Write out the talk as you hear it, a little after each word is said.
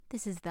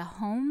This is the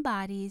Home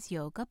Bodies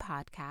Yoga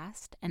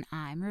Podcast, and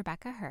I'm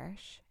Rebecca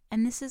Hirsch,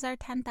 and this is our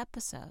 10th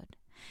episode.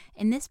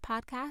 In this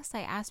podcast,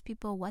 I ask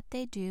people what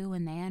they do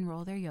when they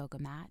unroll their yoga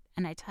mat,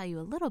 and I tell you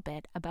a little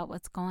bit about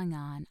what's going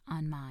on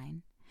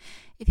mine.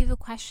 If you have a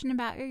question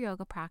about your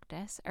yoga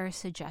practice or a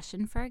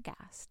suggestion for a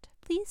guest,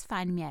 please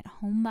find me at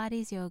Home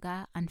Bodies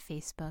Yoga on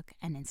Facebook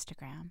and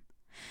Instagram.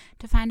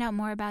 To find out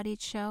more about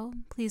each show,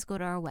 please go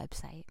to our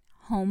website,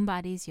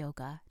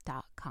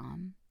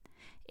 homebodiesyoga.com.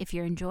 If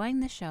you're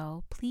enjoying the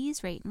show,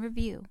 please rate and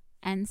review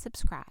and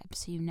subscribe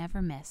so you never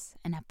miss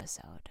an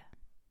episode.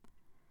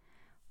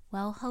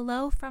 Well,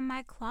 hello from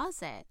my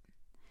closet.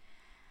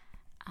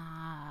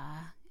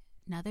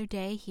 Another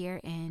day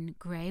here in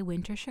gray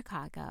winter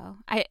Chicago.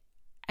 I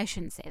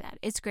shouldn't say that.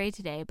 It's gray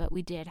today, but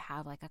we did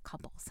have like a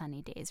couple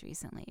sunny days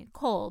recently.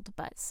 Cold,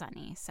 but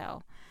sunny,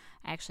 so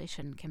I actually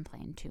shouldn't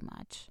complain too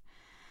much.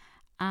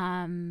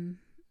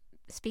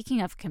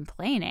 Speaking of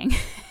complaining,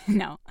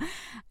 no.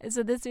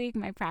 So this week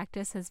my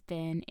practice has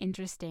been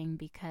interesting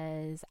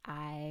because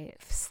I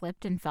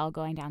slipped and fell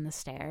going down the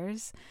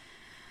stairs.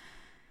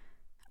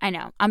 I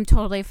know, I'm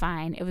totally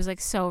fine. It was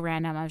like so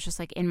random. I was just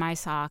like in my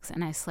socks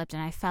and I slipped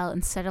and I fell,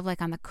 instead of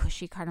like on the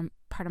cushy part of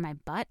my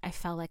butt, I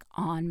fell like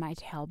on my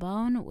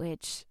tailbone,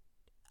 which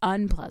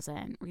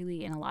unpleasant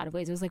really in a lot of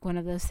ways. It was like one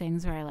of those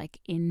things where I like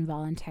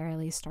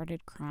involuntarily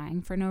started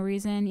crying for no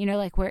reason, you know,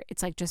 like where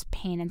it's like just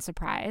pain and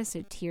surprise,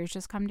 so tears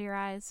just come to your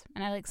eyes,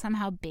 and I like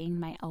somehow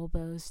banged my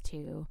elbows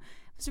too.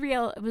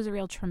 It was a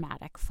real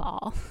traumatic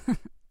fall.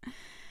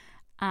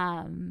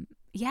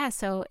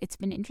 So it's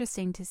been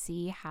interesting to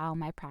see how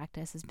my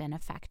practice has been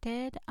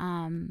affected.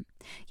 I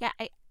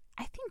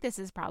think this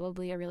is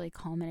probably a really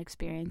common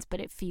experience, but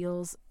it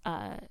feels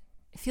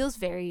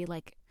very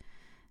like,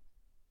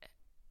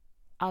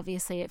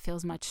 obviously it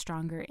feels much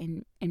stronger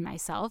in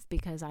myself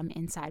because I'm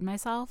inside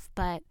myself,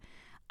 but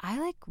I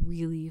like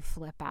really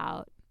flip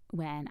out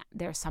when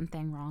there's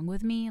something wrong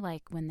with me,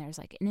 like when there's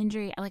like an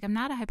injury. Like I'm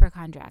not a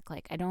hypochondriac.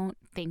 Like I don't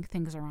think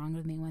things are wrong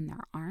with me when there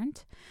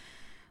aren't.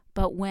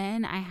 But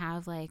when I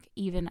have like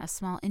even a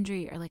small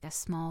injury or like a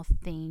small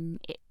thing,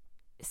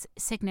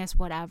 sickness,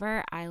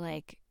 whatever, I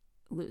like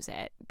lose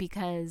it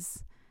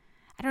because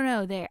I don't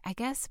know. I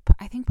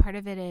think part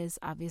of it is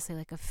obviously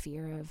like a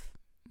fear of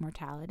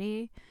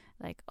mortality.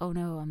 Like, oh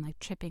no, I'm like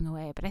chipping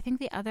away. But I think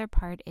the other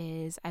part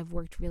is I've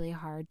worked really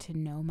hard to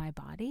know my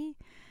body.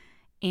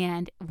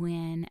 And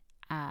when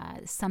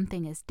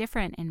something is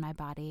different in my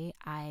body,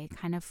 I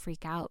kind of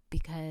freak out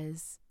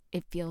because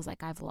it feels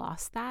like I've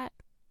lost that.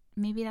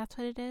 Maybe that's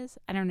what it is.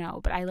 I don't know.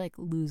 But I like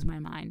lose my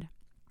mind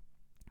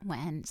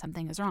when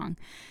something is wrong.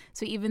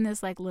 So even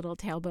this like little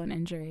tailbone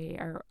injury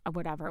or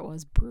whatever it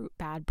was,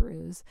 bad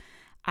bruise,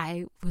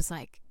 I was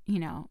like, you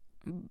know,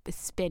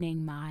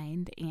 spinning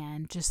mind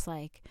and just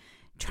like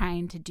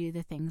trying to do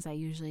the things I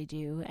usually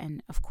do,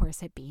 and of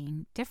course it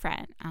being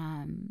different.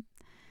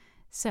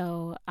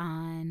 So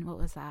on, what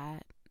was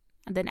that?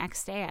 The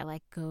next day I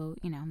like go,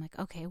 you know, I'm like,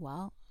 okay,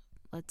 well,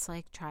 let's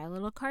like try a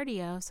little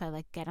cardio. So I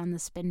like get on the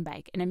spin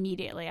bike, and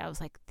immediately I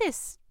was like,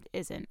 this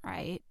isn't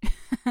right.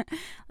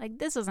 Like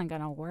this isn't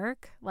gonna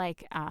work.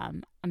 Like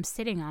I'm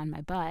sitting on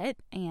my butt,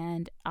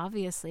 and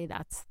obviously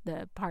that's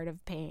the part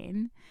of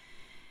pain.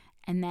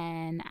 And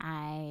then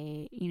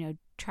I, you know,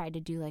 tried to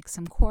do like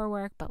some core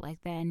work, but like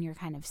then you're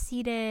kind of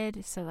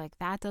seated, so like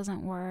that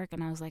doesn't work.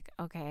 And I was like,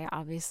 okay,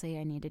 obviously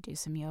I need to do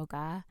some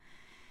yoga.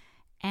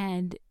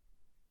 And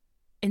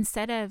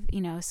instead of, you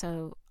know,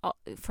 so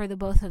for the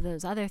both of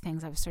those other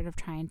things, I was sort of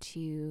trying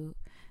to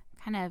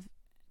kind of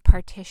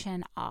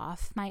partition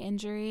off my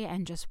injury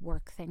and just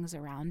work things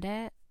around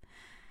it.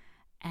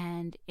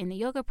 And in the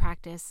yoga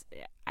practice,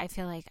 I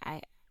feel like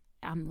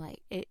I'm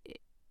like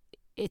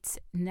it's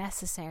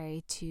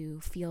necessary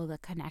to feel the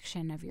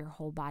connection of your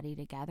whole body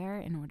together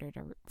in order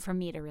for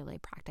me to really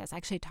practice. I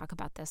actually talk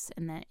about this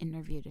in the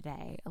interview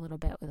today a little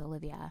bit with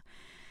Olivia.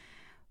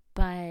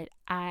 But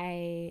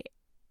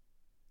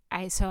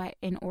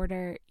in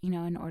order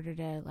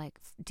to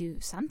like do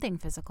something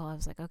physical, I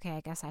was like, okay,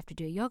 I guess I have to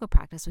do a yoga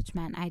practice, which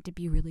meant I had to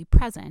be really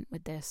present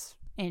with this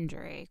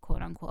injury,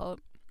 quote unquote.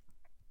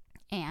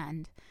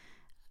 And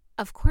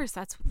of course,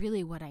 that's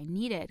really what I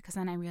needed, because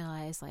then I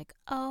realized like,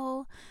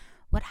 oh,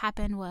 what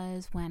happened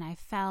was when I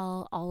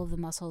fell, all of the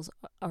muscles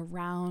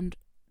around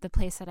the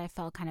place that I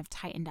fell kind of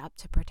tightened up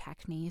to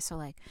protect me. So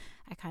like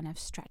I kind of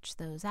stretched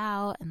those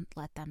out and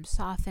let them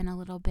soften a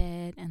little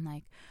bit. And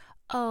like,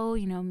 oh,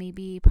 you know,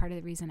 maybe part of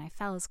the reason I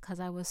fell is because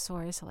I was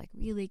sore. So like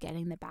really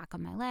getting the back of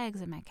my legs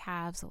and my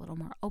calves a little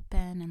more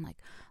open, and like,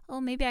 oh,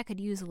 maybe I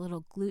could use a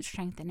little glute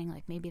strengthening.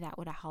 Like maybe that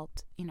would have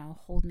helped, you know,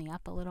 hold me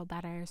up a little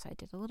better. So I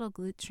did a little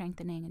glute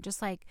strengthening and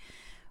just like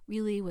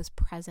really was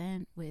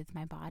present with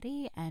my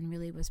body and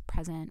really was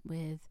present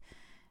with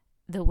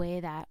the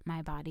way that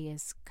my body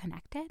is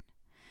connected.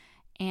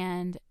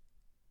 And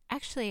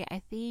actually,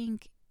 I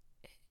think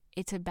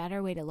it's a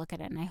better way to look at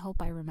it, and I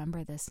hope I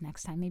remember this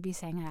next time. Maybe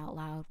saying it out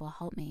loud will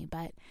help me.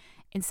 But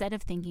instead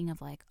of thinking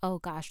of like, oh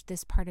gosh,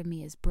 this part of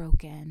me is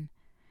broken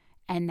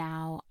and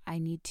now I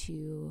need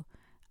to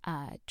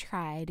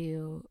try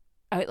to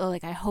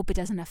I hope it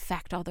doesn't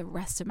affect all the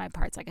rest of my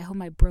parts. Like I hope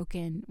my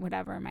broken,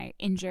 whatever, my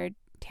injured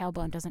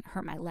tailbone doesn't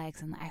hurt my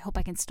legs. And I hope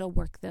I can still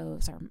work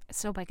those, or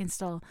so I can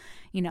still,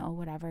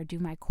 whatever, do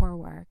my core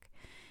work.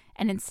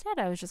 And instead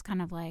I was just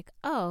kind of like,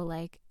 oh,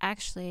 like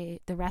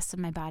actually the rest of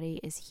my body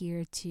is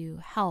here to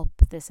help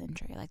this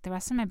injury. Like the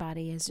rest of my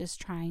body is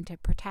just trying to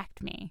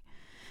protect me.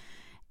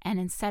 And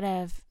instead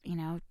of,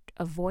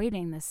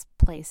 avoiding this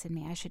place in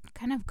me, I should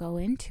kind of go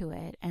into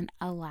it and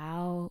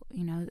allow,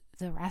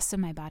 the rest of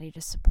my body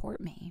to support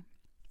me.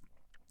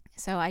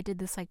 So I did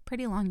this like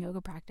pretty long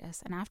yoga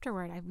practice, and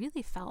afterward I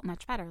really felt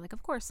much better. Like,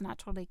 of course, not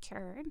totally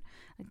cured.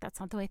 Like that's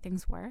not the way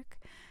things work,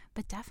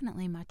 but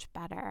definitely much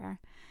better.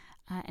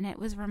 And it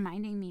was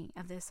reminding me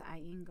of this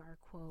Iyengar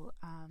quote.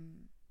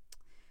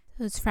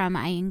 It was from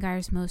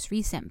Iyengar's most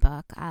recent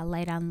book,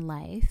 Light on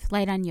Life.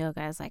 Light on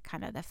Yoga is like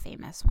kind of the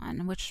famous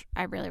one, which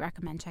I really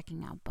recommend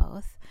checking out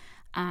both.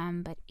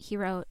 But he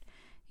wrote,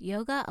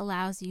 yoga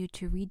allows you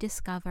to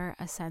rediscover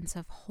a sense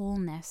of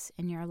wholeness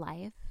in your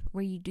life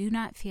where you do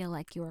not feel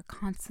like you are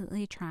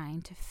constantly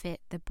trying to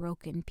fit the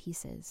broken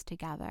pieces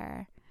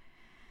together.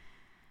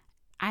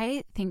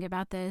 I think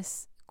about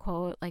this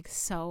quote like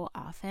so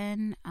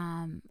often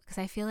because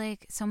I feel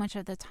like so much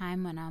of the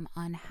time when I'm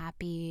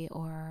unhappy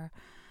or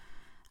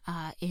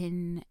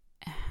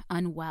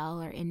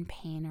unwell or in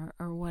pain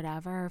or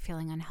whatever, or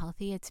feeling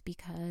unhealthy, it's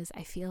because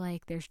I feel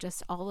like there's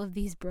just all of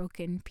these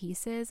broken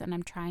pieces and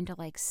I'm trying to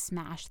like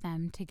smash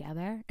them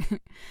together.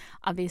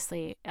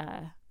 Obviously,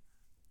 I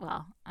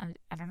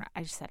don't know,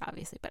 I just said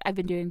obviously, but I've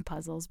been doing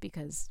puzzles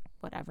because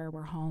whatever,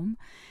 we're home.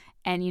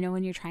 And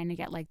when you're trying to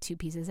get like two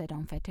pieces that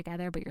don't fit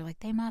together, but you're like,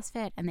 they must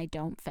fit, and they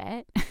don't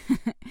fit.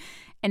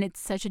 And it's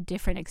such a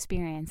different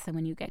experience than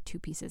when you get two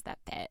pieces that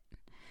fit.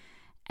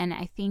 And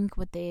I think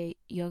with the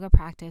yoga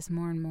practice,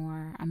 more and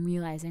more, I'm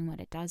realizing what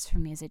it does for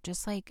me is it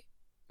just like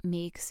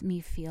makes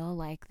me feel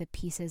like the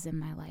pieces in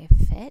my life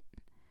fit.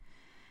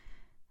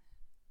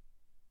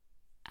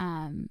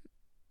 And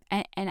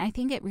I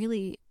think it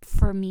really,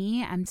 for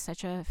me, I'm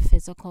such a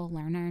physical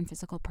learner and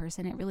physical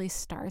person. It really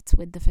starts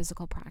with the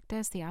physical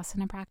practice, the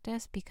asana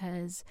practice,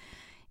 because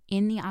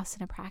in the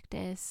asana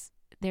practice,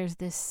 there's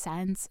this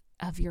sense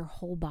of your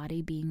whole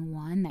body being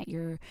one, that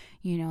your,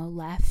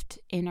 left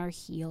inner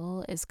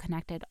heel is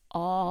connected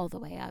all the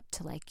way up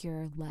to like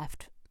your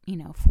left,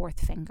 fourth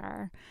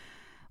finger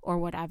or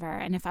whatever.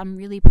 And if I'm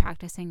really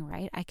practicing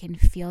right, I can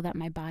feel that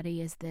my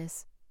body is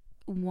this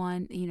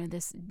one,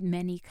 this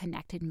many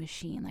connected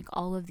machine, like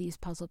all of these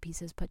puzzle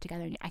pieces put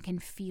together. I can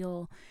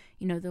feel,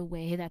 the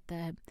way that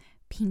the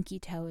pinky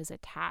toe is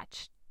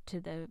attached to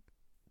the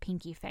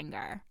pinky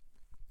finger.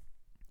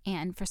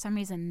 And for some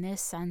reason,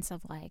 this sense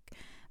of like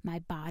my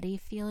body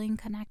feeling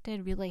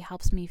connected really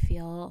helps me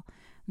feel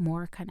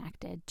more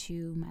connected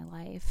to my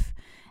life.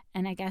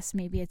 And I guess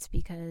maybe it's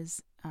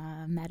because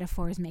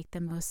metaphors make the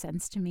most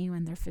sense to me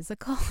when they're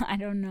physical. I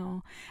don't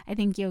know. I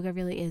think yoga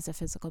really is a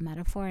physical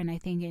metaphor. And I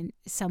think in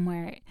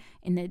somewhere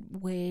in the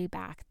way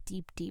back,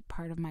 deep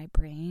part of my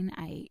brain,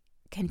 I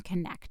can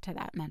connect to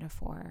that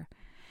metaphor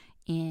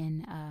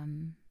in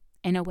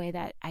a way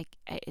that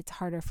it's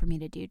harder for me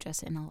to do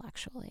just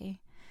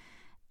intellectually.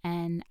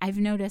 And I've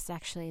noticed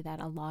actually that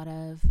a lot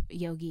of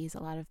yogis,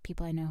 a lot of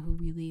people I know who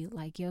really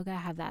like yoga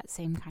have that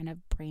same kind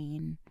of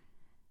brain,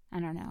 I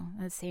don't know,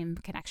 the same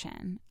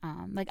connection.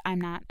 Like I'm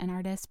not an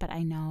artist, but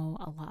I know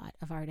a lot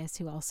of artists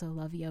who also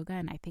love yoga,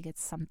 and I think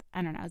it's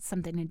it's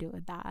something to do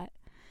with that.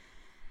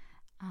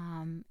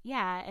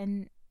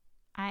 And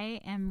I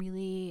am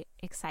really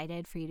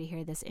excited for you to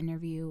hear this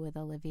interview with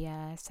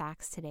Olivia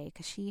Sacks today,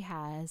 because she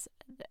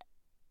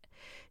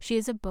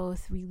is a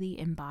both really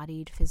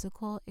embodied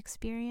physical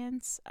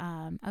experience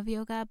of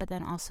yoga, but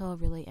then also a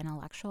really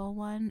intellectual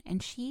one.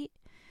 And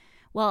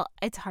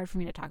it's hard for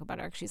me to talk about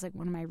her because she's like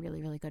one of my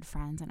really, really good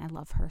friends, and I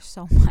love her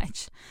so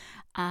much.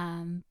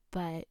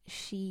 But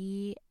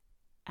she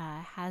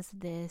has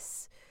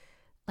this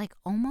like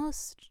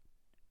almost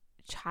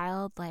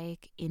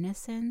childlike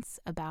innocence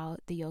about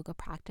the yoga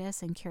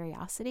practice and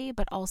curiosity,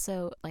 but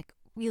also like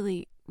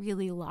really,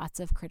 really lots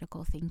of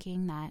critical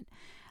thinking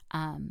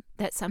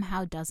that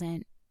somehow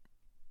doesn't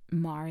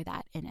mar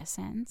that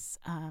innocence,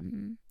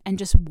 and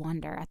just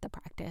wonder at the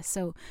practice.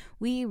 So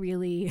we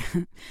really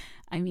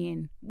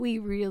we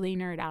really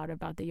nerd out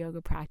about the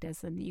yoga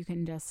practice, and you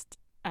can just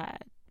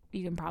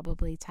you can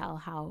probably tell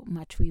how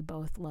much we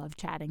both love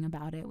chatting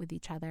about it with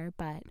each other.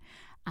 But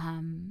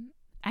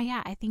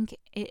I think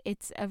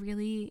it's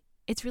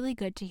really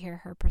good to hear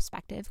her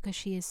perspective, because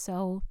she is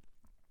so,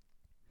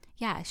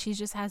 she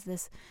just has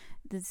this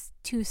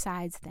two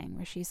sides thing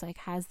where she's like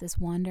has this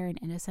wonder and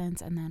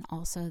innocence, and then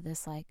also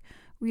this like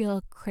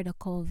real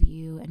critical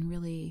view and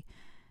really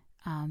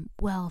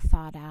well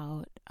thought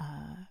out,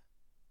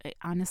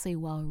 honestly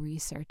well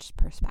researched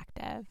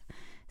perspective.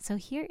 So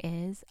here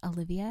is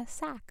Olivia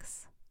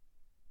Sacks.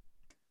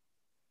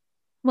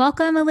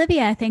 Welcome,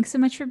 Olivia. Thanks so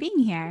much for being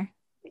here.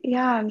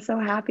 Yeah, I'm so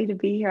happy to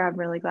be here. I'm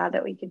really glad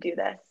that we could do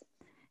this.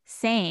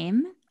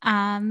 Same.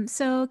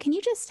 So can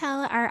you just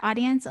tell our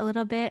audience a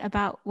little bit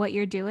about what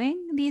you're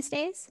doing these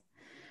days?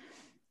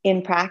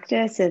 In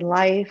practice, in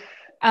life,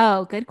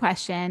 Oh, good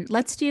question.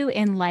 Let's do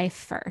in life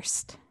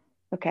first.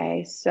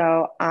 Okay,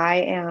 so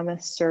I am a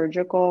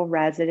surgical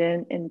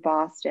resident in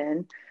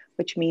Boston,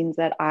 which means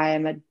that I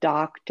am a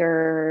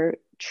doctor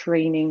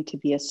training to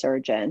be a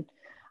surgeon.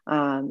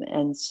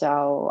 And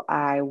so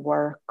I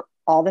work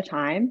all the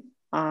time,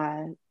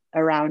 uh,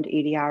 around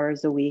 80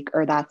 hours a week,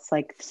 or that's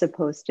like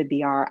supposed to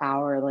be our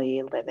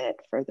hourly limit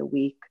for the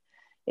week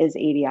is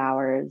 80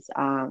 hours.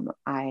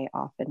 I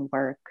often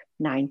work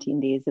 19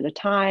 days at a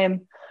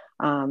time.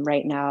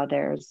 Right now,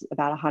 there's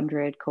about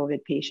 100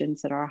 COVID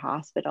patients in our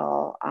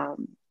hospital.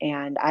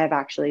 And I've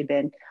actually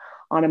been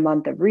on a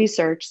month of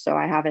research, so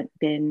I haven't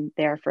been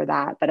there for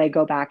that, but I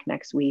go back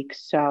next week.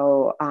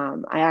 So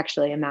I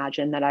actually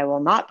imagine that I will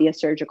not be a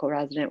surgical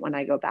resident when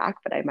I go back,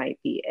 but I might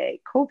be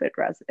a COVID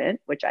resident,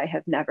 which I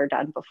have never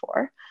done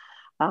before,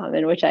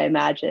 and which I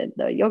imagine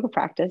the yoga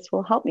practice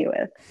will help me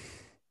with.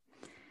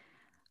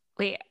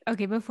 Wait,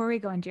 okay, before we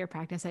go into your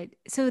practice,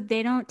 so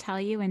they don't tell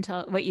you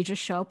until what you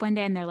just show up one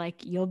day and they're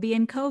like, you'll be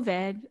in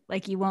COVID,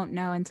 like you won't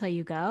know until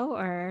you go,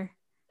 or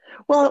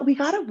Well, we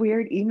got a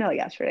weird email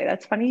yesterday.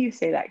 That's funny you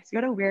say that because we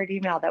got a weird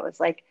email that was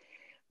like,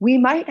 we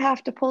might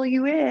have to pull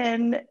you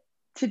in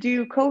to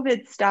do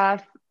COVID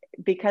stuff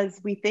because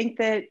we think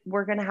that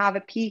we're going to have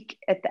a peak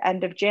at the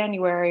end of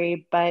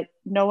January, but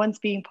no one's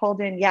being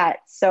pulled in yet.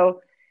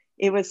 So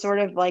it was sort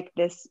of like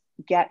this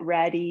get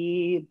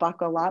ready,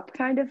 buckle up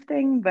kind of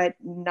thing, but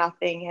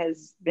nothing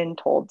has been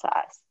told to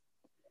us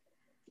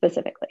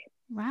specifically.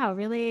 wow,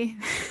 really?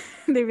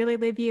 They really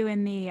leave you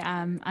in the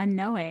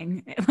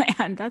unknowing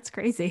land. That's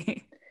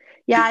crazy.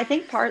 Yeah, I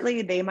think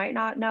partly they might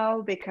not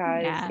know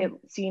because Yeah. it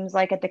seems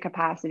like at the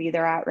capacity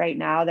they're at right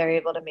now, they're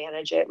able to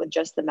manage it with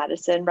just the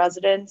medicine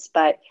residents.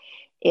 But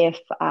if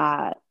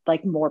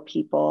like more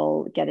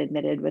people get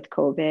admitted with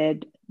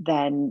COVID,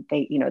 then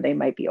they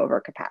might be over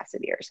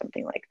capacity or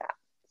something like that.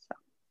 So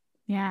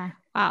Yeah.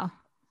 Wow.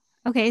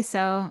 Okay,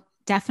 so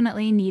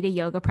definitely need a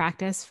yoga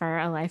practice for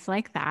a life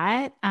like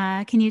that.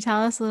 Can you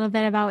tell us a little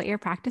bit about what your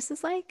practice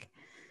is like?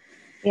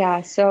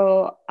 yeah,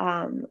 so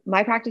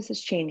my practice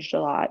has changed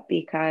a lot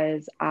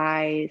because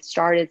I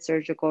started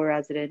surgical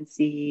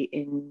residency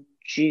in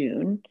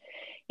June.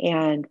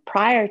 And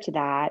prior to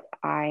that,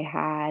 I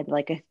had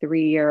like a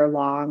 3 year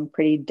long,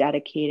 pretty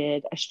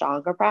dedicated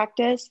Ashtanga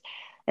practice.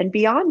 And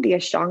beyond the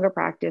Ashtanga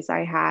practice,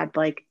 I had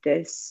like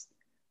this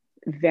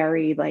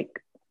very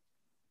like,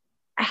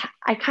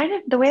 I kind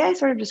of, the way I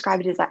sort of describe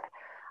it is that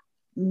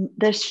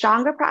the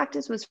Ashtanga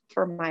practice was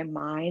for my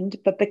mind,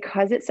 but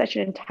because it's such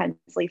an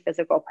intensely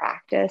physical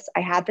practice,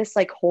 I had this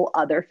like whole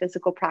other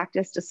physical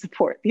practice to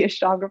support the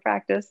Ashtanga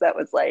practice that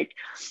was like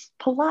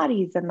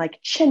Pilates and like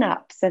chin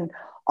ups and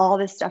all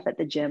this stuff at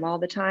the gym all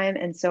the time.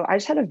 And so I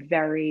just had a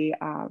very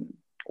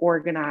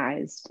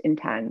organized,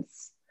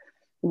 intense,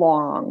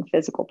 long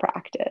physical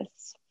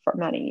practice for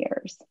many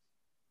years.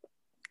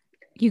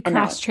 You And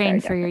now cross it's very train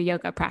for your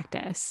different. yoga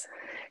practice.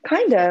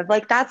 Kind of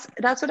like that's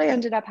what I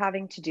ended up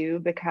having to do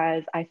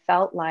because I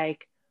felt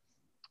like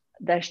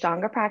the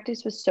Ashtanga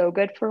practice was so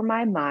good for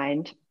my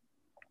mind.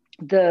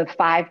 The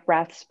 5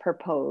 breaths per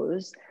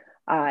pose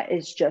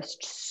is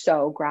just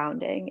so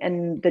grounding.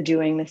 And the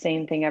doing the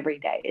same thing every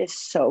day is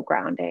so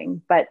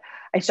grounding. But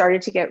I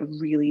started to get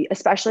really,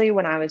 especially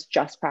when I was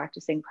just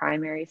practicing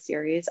primary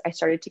series, I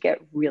started to get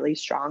really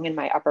strong in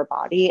my upper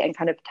body and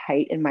kind of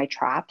tight in my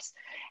traps.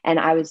 And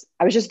I was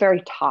just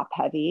very top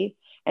heavy.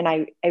 And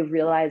I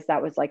realized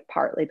that was like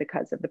partly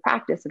because of the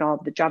practice and all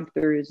of the jump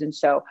throughs. And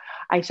so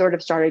I sort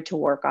of started to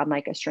work on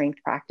like a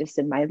strength practice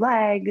in my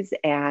legs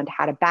and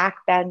had a back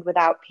bend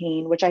without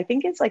pain, which I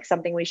think is like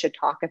something we should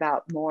talk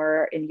about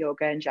more in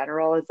yoga in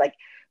general is like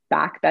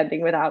back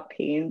bending without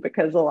pain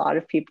because a lot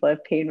of people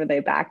have pain when they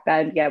back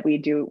bend. Yeah, we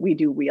do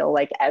wheel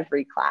like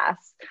every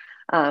class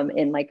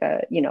in like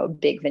a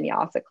big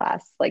vinyasa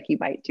class, like you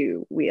might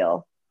do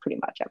wheel pretty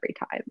much every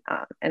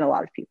time. And a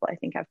lot of people I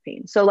think have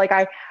pain. So like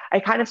I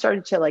kind of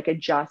started to like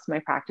adjust my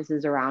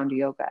practices around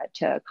yoga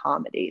to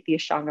accommodate the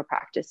Ashtanga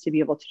practice to be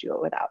able to do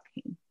it without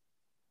pain.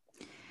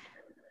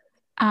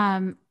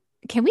 Um,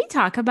 can we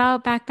talk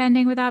about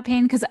backbending without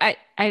pain? Because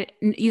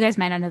you guys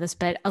might not know this,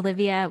 but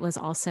Olivia was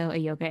also a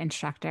yoga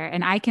instructor,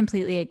 and I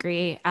completely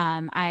agree.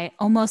 I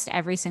almost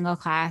every single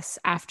class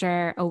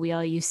after a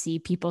wheel, you see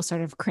people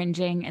sort of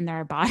cringing in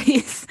their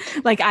bodies,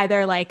 like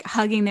either like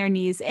hugging their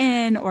knees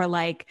in or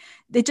like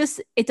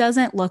it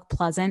doesn't look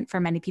pleasant for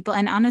many people.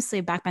 And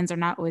honestly, backbends are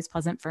not always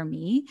pleasant for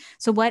me.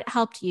 So what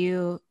helped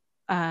you?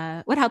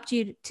 What helped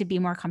you to be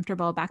more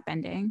comfortable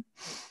backbending?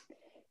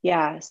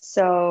 Yeah.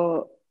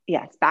 So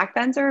yes,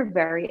 backbends are a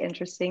very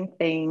interesting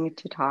thing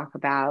to talk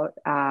about.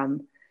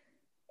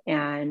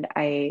 And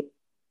I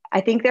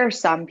think there are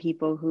some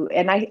people who,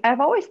 and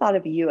I've always thought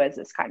of you as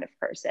this kind of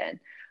person,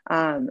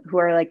 who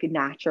are like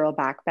natural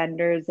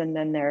backbenders. And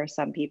then there are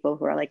some people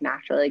who are like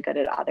naturally good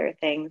at other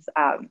things.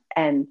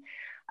 And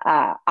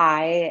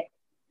I,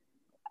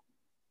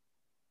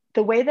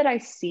 the way that I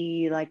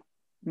see like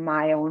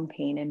my own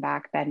pain and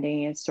back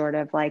bending is sort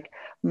of like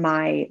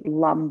my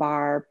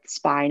lumbar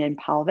spine and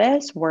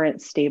pelvis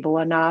weren't stable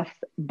enough,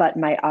 but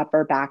my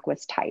upper back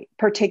was tight.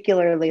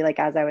 Particularly, like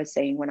as I was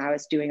saying, when I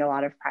was doing a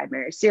lot of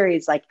primary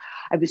series, like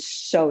I was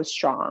so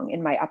strong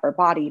in my upper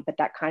body, but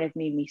that kind of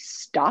made me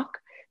stuck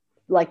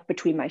like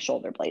between my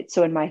shoulder blades,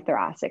 so in my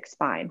thoracic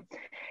spine.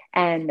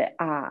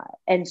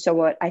 And so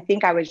what I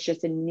think I was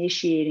just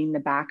initiating the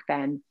back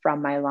bend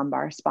from my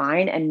lumbar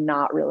spine and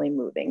not really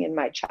moving in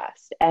my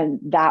chest. And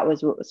that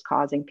was what was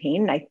causing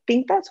pain. And I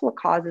think that's what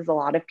causes a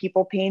lot of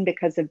people pain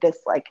because of this,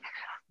 like,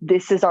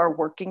 this is our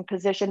working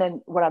position.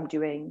 And what I'm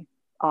doing,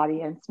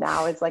 audience,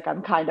 now is like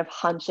I'm kind of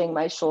hunching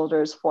my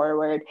shoulders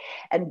forward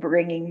and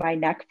bringing my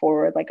neck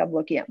forward like I'm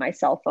looking at my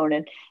cell phone.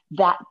 And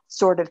that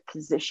sort of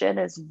position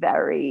is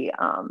very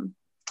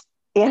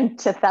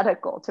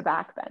antithetical to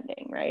back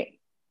bending, right?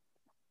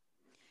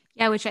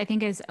 Yeah, which I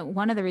think is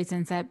one of the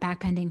reasons that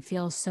backbending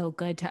feels so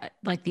good to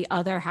like the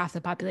other half of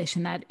the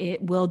population, that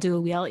it will do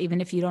a wheel even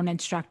if you don't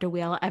instruct a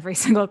wheel every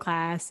single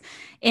class.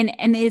 And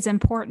it is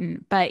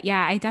important. But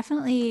yeah, I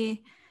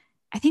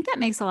think that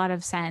makes a lot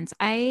of sense.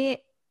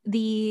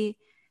 The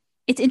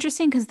It's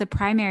interesting because the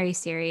primary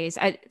series,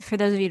 for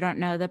those of you who don't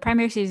know, the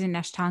primary series in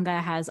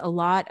Ashtanga has a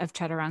lot of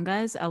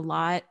chaturangas, a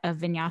lot of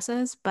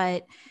vinyasas,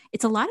 but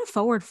it's a lot of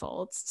forward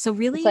folds. So It's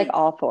like really,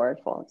 all forward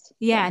folds.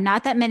 yeah, Yeah.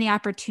 not that many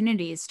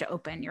opportunities to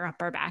open your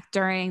upper back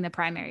during the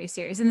primary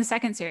series. In the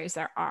second series,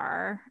 there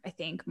are, I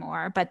think,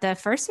 more, but the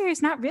first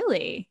series, not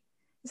really.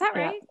 Is that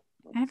Yeah. right?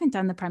 I haven't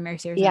done the primary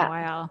series in a Yeah.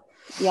 while.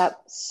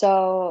 Yep.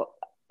 So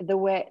the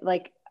way,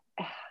 like,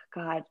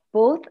 God,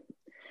 both,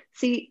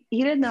 see,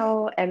 even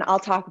though, and I'll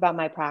talk about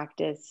my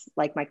practice,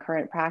 like my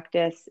current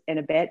practice in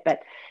a bit,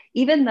 but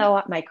even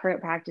though my current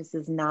practice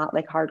is not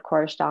like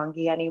hardcore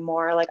Ashtangi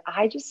anymore, like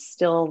I just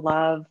still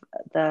love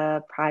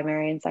the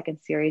primary and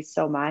second series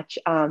so much.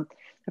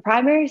 The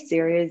primary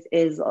series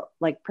is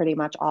like pretty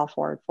much all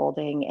forward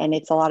folding, and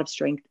it's a lot of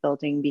strength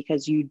building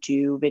because you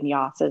do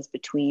vinyasas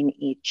between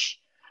each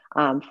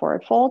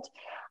forward fold.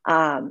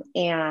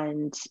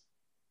 And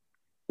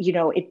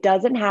it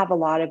doesn't have a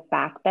lot of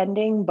back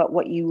bending, but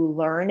what you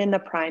learn in the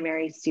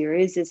primary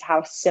series is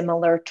how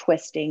similar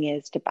twisting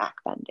is to back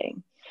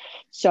bending.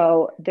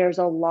 So there's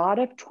a lot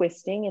of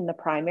twisting in the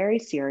primary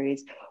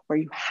series where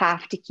you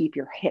have to keep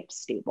your hips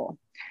stable.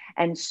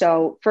 And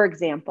so, for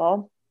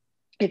example,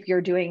 if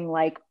you're doing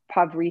like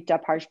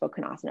Pavrita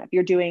Parshvottanasana, if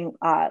you're doing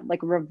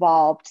like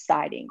revolved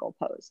side angle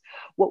pose,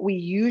 what we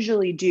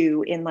usually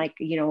do in like,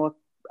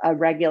 a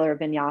regular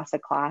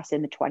vinyasa class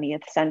in the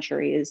 20th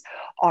century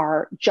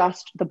are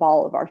just the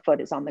ball of our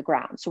foot is on the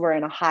ground. So we're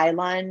in a high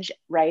lunge,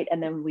 right?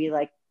 And then we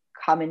like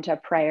come into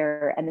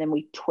prayer and then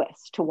we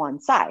twist to one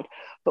side.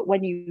 But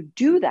when you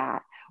do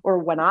that, or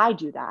when I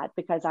do that,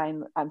 because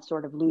I'm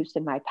sort of loose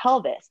in my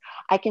pelvis,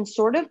 I can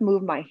sort of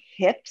move my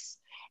hips.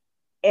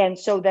 And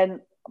so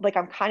then like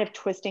I'm kind of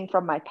twisting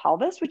from my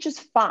pelvis, which is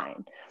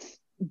fine.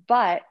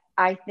 But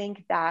I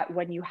think that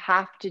when you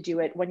have to do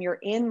it, when you're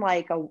in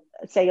like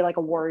say like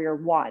a warrior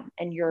one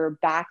and your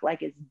back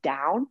leg is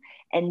down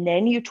and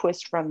then you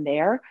twist from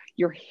there,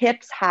 your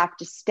hips have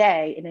to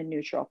stay in a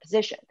neutral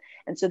position.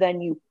 And so then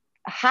you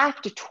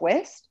have to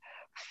twist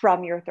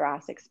from your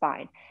thoracic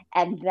spine.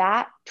 And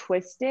that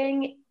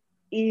twisting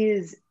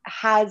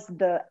has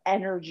the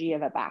energy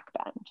of a back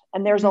bend.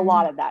 And there's a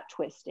lot of that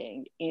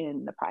twisting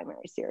in the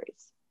primary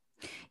series.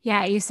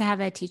 Yeah, I used to have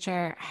a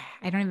teacher,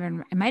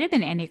 it might have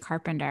been Andy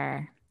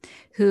Carpenter,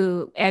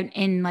 who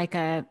in like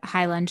a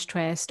high lunge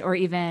twist or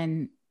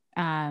even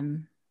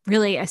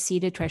really a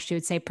seated twist, she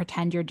would say,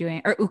 pretend you're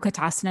doing, or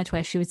Utkatasana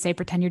twist, she would say,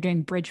 pretend you're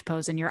doing bridge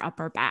pose in your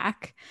upper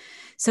back.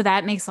 So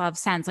that makes a lot of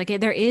sense. Like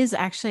there is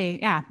actually,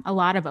 yeah, a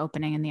lot of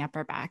opening in the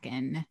upper back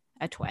in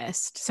a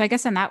twist. So I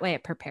guess in that way,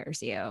 it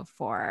prepares you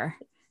for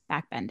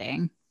back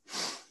bending.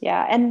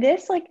 Yeah. And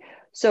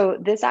so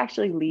this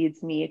actually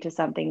leads me to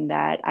something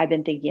that I've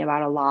been thinking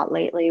about a lot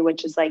lately,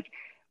 which is like,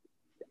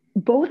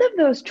 both of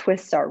those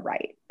twists are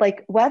right.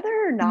 Like whether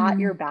or not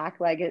your back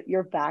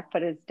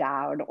foot is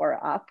down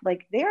or up,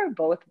 like they are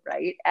both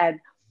right. And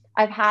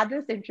I've had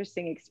this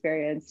interesting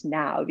experience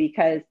now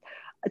because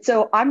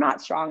so I'm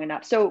not strong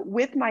enough. So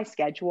with my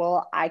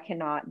schedule, I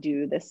cannot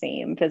do the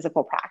same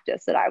physical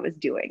practice that I was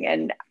doing.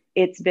 And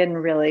it's been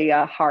really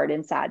a hard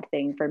and sad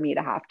thing for me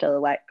to have to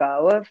let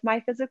go of my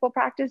physical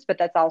practice, but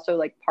that's also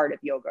like part of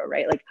yoga,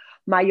 right? Like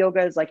my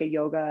yoga is like a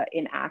yoga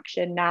in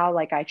action now.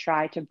 Like I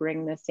try to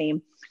bring the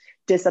same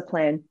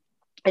discipline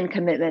and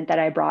commitment that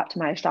I brought to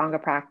my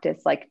Ashtanga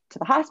practice, like to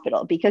the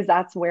hospital, because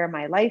that's where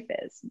my life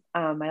is.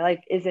 My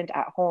life isn't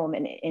at home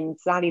and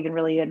it's not even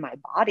really in my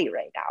body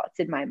right now. It's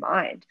in my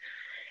mind.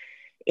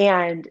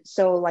 And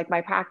so like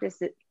my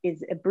practice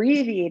is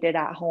abbreviated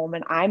at home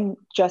and I'm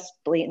just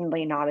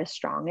blatantly not as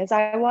strong as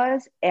I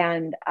was.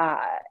 And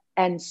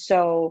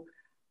so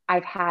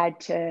I've had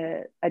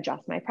to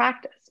adjust my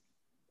practice.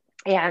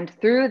 And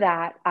through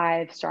that,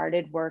 I've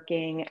started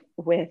working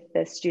with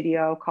this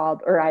studio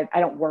called, or I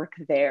don't work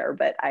there,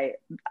 but I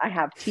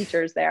have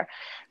teachers there.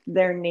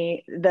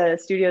 The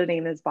studio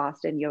name is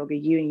Boston Yoga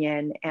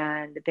Union.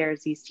 And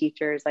there's these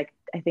teachers like,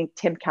 I think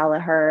Tim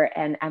Kelleher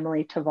and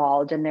Emily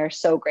Tavald, and they're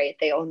so great.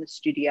 They own the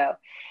studio.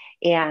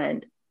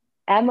 And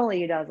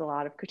Emily does a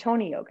lot of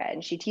Katoni yoga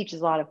and she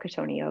teaches a lot of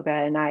Katoni yoga.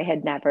 And I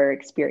had never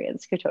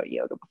experienced Katoni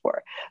yoga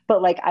before,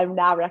 but like I'm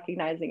now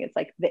recognizing it's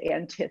like the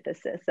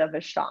antithesis of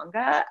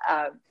Ashtanga.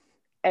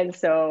 And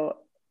so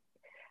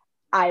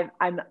I'm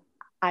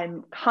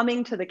I'm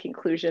coming to the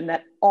conclusion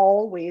that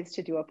all ways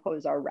to do a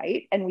pose are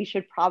right. And we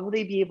should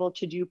probably be able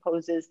to do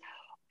poses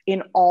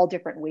in all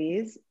different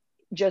ways,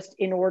 just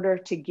in order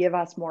to give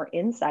us more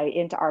insight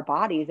into our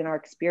bodies and our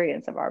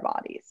experience of our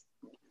bodies.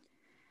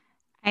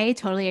 I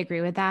totally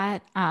agree with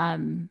that.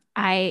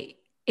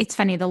 It's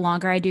funny, the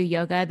longer I do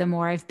yoga, the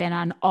more I've been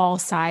on all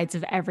sides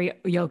of every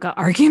yoga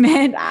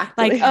argument.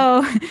 Like,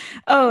 Exactly.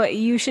 oh,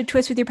 you should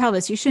twist with your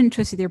pelvis. You shouldn't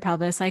twist with your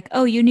pelvis. Like,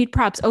 oh, you need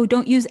props. Oh,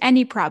 don't use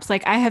any props.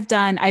 Like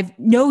I've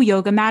no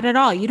yoga mat at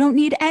all. You don't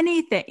need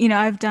anything.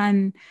 I've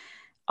done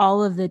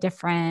all of the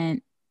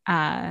different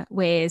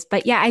ways.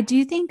 But yeah, I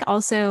do think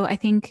also, I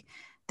think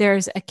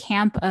there's a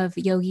camp of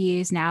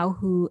yogis now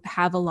who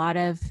have a lot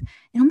of,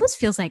 it almost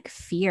feels like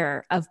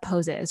fear of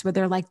poses where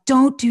they're like,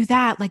 don't do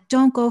that. Like,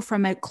 don't go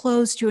from a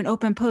closed to an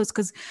open pose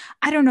because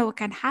I don't know what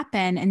can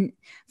happen. And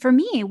for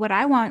me, what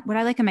I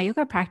like in my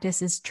yoga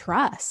practice is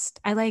trust.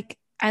 I like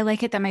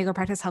it that my yoga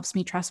practice helps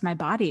me trust my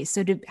body.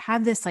 So to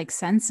have this like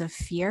sense of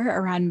fear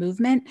around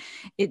movement,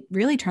 it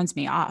really turns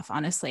me off,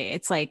 honestly.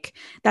 It's like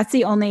that's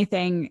the only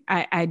thing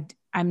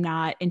I'm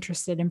not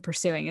interested in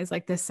pursuing is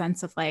like this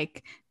sense of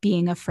like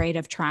being afraid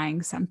of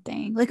trying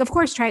something. Like, of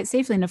course, try it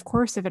safely. And of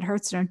course, if it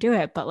hurts, don't do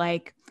it. But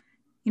like,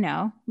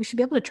 we should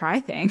be able to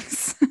try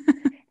things.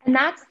 And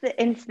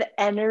it's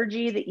the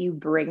energy that you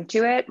bring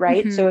to it,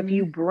 right? So if Mm-hmm.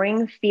 you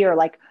bring fear,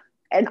 like,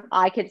 and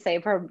I could say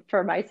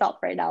for myself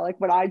right now, like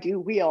when I do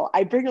wheel,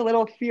 I bring a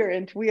little fear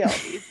into wheel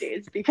these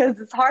days because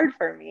it's hard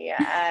for me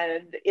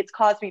and it's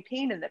caused me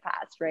pain in the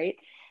past, right?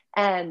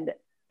 And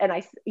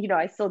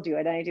I still do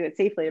it and I do it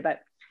safely,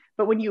 but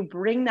when you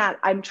bring that,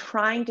 I'm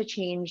trying to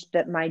change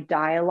my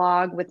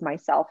dialogue with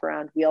myself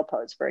around wheel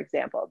pose, for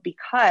example,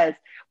 because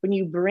when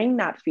you bring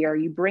that fear,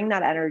 you bring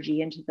that energy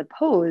into the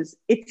pose,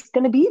 it's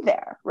going to be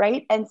there,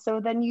 right? And so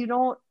then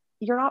you're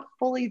not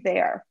fully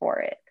there for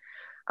it.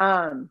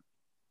 Um,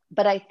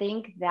 but I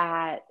think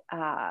that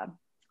I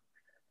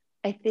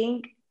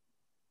think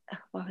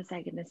what was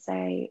I going to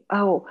say?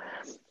 Oh,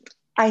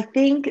 I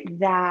think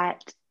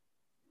that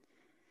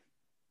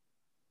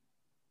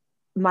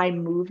my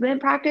movement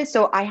practice.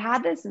 So I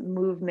had this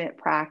movement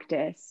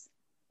practice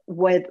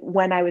with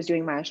when I was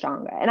doing my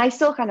Ashtanga, and I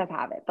still kind of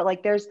have it, but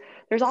like there's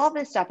all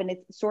this stuff, and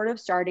it's sort of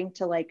starting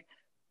to like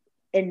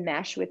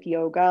enmesh with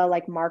yoga.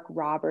 Like Mark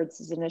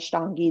Roberts is an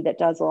Ashtangi that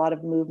does a lot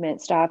of movement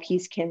stuff.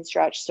 He's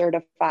Kinstretch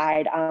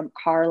certified.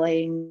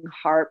 Carling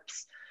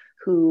Harps,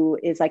 who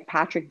is like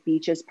Patrick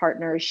Beach's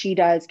partner, she's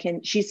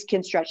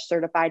Kinstretch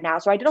certified now.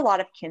 So I did a lot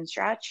of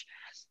Kinstretch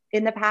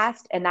in the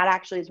past. And that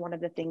actually is one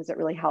of the things that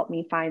really helped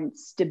me find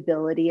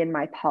stability in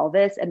my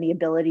pelvis and the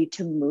ability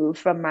to move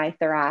from my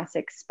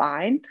thoracic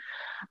spine.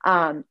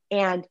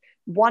 And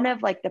one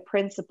of like the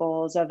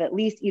principles of at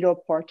least Ido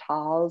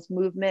Portal's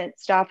movement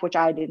stuff, which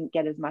I didn't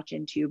get as much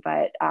into,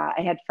 but I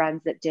had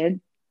friends that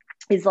did,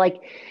 is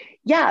like,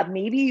 yeah,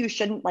 maybe you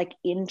shouldn't like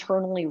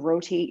internally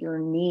rotate your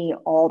knee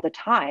all the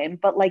time,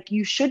 but like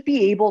you should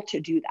be able to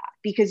do that.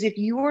 Because if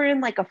you were in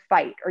like a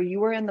fight or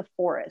you were in the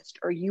forest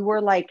or you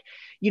were like,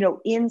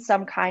 in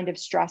some kind of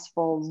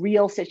stressful,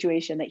 real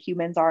situation that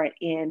humans aren't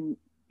in,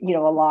 a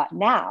lot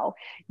now,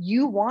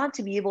 you want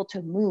to be able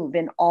to move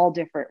in all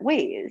different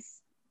ways,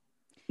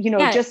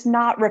 Yeah, just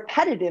not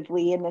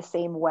repetitively in the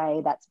same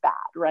way that's bad,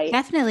 right?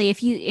 definitely.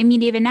 I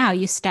mean, even now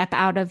you step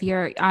out of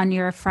your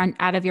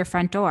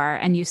front door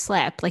and you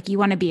slip, like you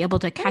want to be able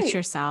to catch Right.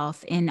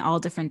 yourself in all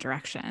different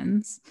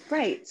directions.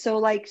 Right. So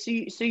like so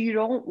you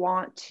don't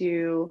want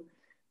to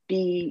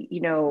be,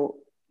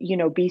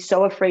 be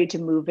so afraid to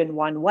move in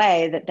one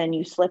way that then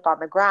you slip on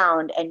the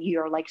ground and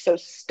you're like so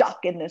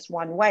stuck in this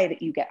one way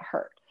that you get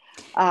hurt.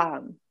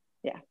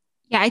 Yeah.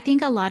 Yeah, I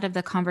think a lot of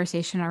the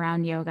conversation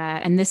around yoga,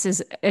 and this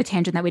is a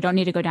tangent that we don't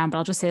need to go down, but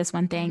I'll just say this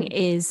one thing,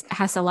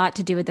 has a lot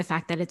to do with the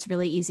fact that it's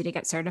really easy to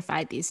get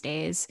certified these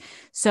days.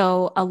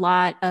 So a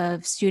lot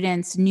of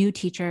students, new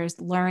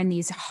teachers, learn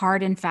these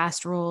hard and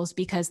fast rules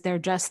because they're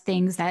just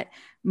things that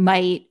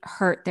might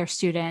hurt their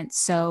students.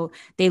 So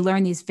they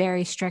learn these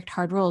very strict,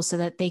 hard rules so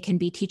that they can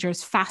be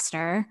teachers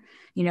faster,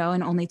 in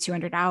only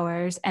 200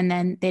 hours. And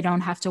then they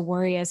don't have to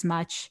worry as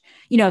much.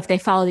 If they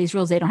follow these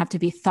rules, they don't have to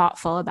be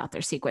thoughtful about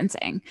their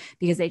sequencing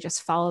because they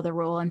just follow the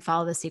rule and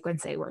follow the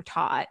sequence they were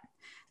taught.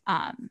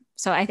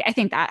 So I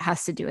think that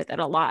has to do with it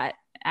a lot,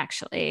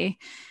 actually.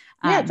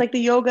 Yeah, it's like the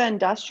yoga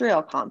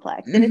industrial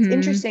complex. And it's Mhm.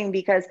 interesting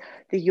because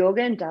the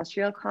yoga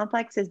industrial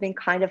complex has been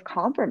kind of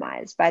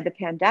compromised by the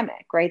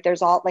pandemic, right?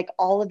 There's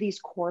all of these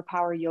core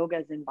power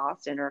yogas in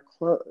Boston are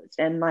closed.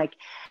 And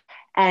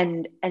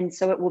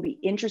so it will be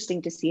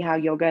interesting to see how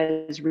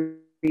yoga is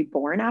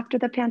reborn after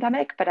the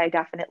pandemic, but I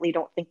definitely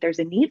don't think there's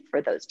a need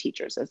for those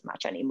teachers as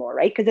much anymore,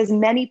 right? Because as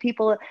many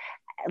people,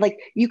 like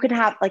you could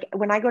have, like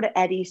when I go to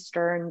Eddie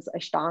Stern's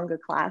Ashtanga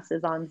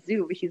classes on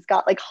Zoom, he's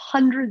got like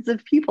hundreds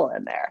of people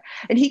in there,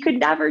 and he could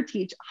never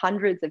teach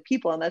hundreds of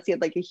people unless he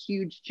had like a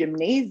huge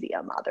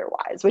gymnasium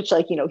otherwise, which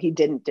he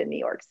didn't in New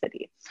York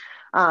City.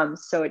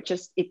 So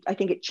I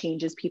think it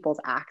changes people's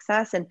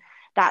access, and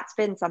that's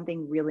been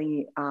something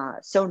really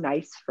so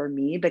nice for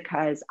me,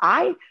 because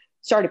I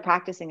started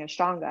practicing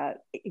Ashtanga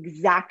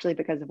exactly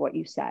because of what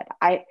you said.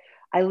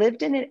 I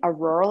lived in a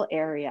rural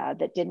area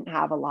that didn't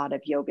have a lot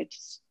of yoga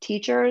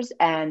teachers,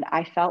 and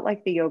I felt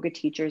like the yoga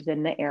teachers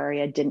in the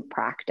area didn't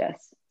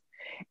practice.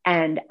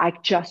 And I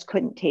just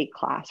couldn't take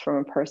class from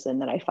a person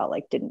that I felt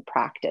like didn't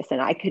practice.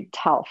 And I could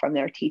tell from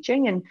their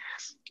teaching. And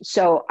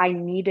so I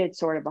needed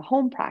sort of a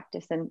home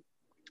practice. And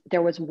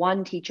there was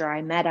one teacher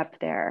I met up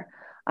there,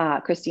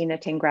 Christina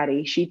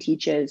Tangretti.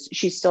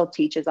 She still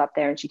teaches up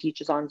there, and she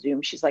teaches on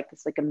Zoom. She's like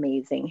this like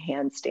amazing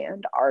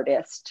handstand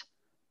artist,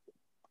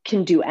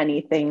 can do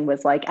anything,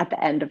 was like at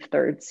the end of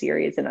third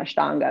series in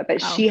Ashtanga,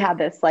 but Oh. she had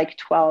this like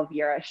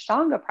 12-year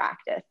Ashtanga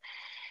practice.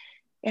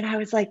 And I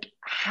was like,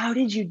 how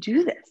did you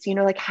do this?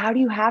 Like, how do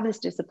you have this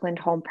disciplined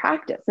home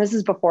practice? This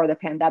is before the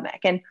pandemic.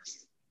 And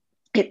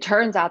it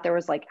turns out there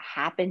was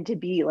happened to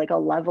be like a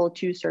level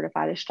 2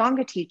 certified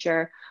Ashtanga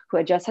teacher who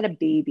had just had a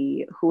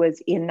baby who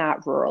was in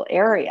that rural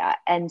area.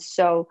 And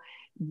so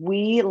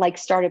we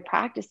started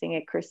practicing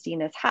at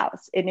Christina's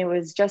house, and it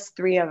was just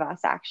 3 of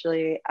us.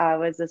 Actually,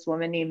 was this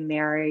woman named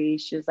Mary.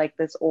 She was like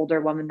this older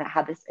woman that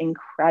had this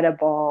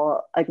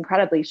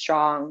incredibly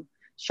strong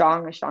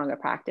Ashtanga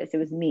practice. It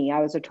was me. I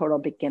was a total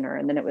beginner.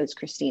 And then it was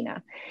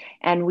Christina.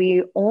 And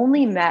we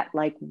only met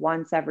like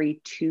once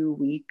every 2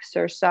 weeks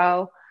or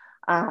so,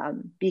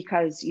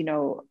 because,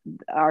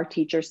 our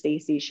teacher,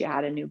 Stacy, she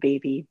had a new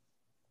baby.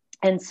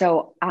 And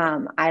so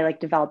I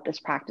developed this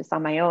practice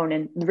on my own.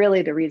 And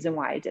really the reason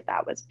why I did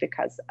that was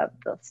because of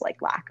this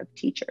lack of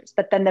teachers.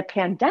 But then the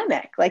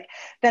pandemic,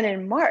 then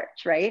in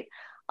March, right?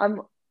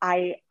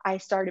 I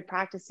started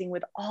practicing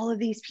with all of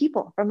these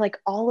people from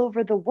all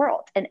over the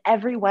world. And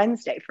every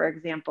Wednesday, for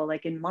example,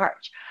 in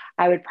March,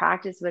 I would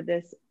practice with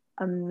this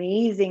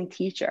amazing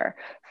teacher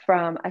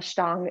from the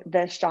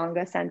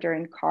Ashtanga Center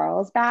in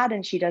Carlsbad.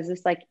 And she does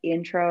this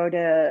intro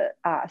to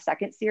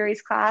second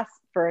series class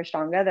for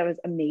Ashtanga that was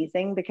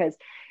amazing, because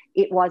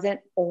it wasn't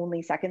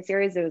only second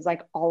series. It was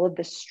all of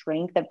the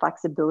strength and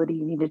flexibility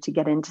you needed to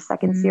get into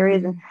second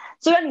series. And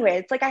so anyway,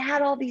 it's I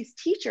had all these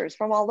teachers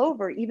from all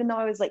over, even though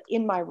I was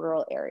in my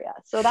rural area.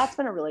 So that's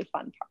been a really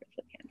fun part of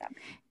the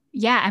pandemic.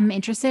 Yeah, I'm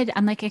interested.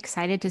 I'm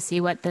excited to see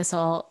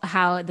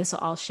how this will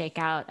all shake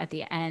out at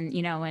the end,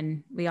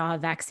 when we all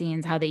have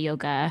vaccines, how the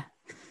yoga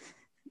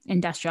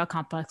industrial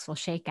complex will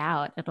shake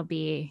out. It'll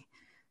be,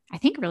 I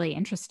think, really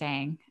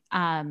interesting.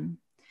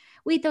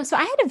 Wait, though, so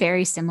I had a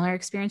very similar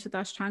experience with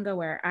Ashtanga,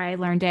 where I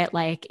learned it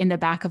in the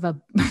back of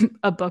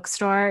a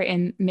bookstore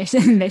in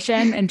Mission,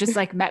 and just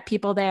met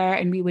people there,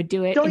 and we would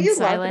do it Don't in you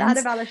silence. love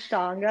that about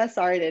Ashtanga?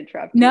 Sorry to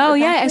interrupt you. No,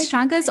 yeah,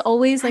 Ashtanga is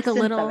always a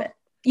little. It.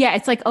 Yeah,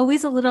 it's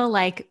always a little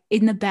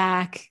in the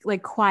back,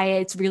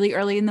 quiet. It's really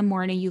early in the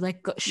morning. You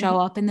show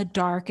up in the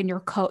dark in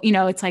your coat.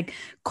 It's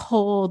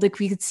cold.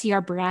 We could see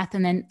our breath,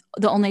 and then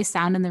the only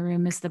sound in the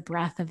room is the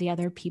breath of the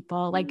other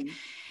people.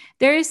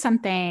 There is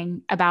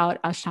something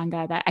about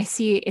Ashtanga that I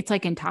see. It's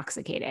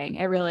intoxicating.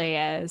 It really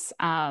is.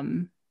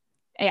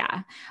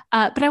 Yeah.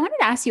 But I wanted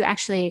to ask you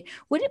actually,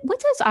 what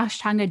does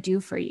Ashtanga do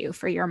for you,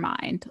 for your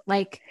mind?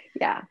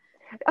 Yeah.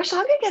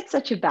 Ashtanga gets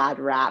such a bad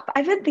rap.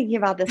 I've been thinking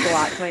about this a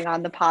lot going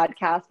on the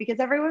podcast, because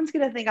everyone's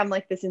going to think I'm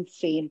this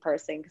insane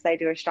person because I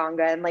do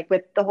Ashtanga, and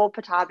with the whole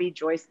Pattabhi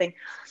Jois thing.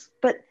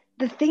 But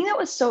the thing that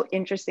was so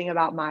interesting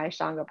about my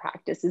Ashtanga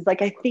practice is I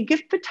think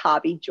if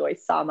Pattabhi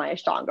Jois saw my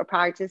Ashtanga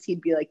practice,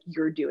 he'd be like,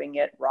 you're doing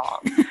it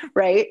wrong.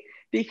 Right?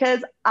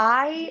 Because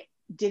I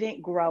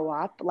didn't grow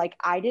up,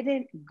 I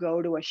didn't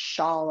go to a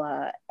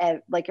shala,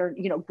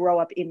 grow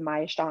up in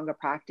my Ashtanga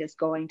practice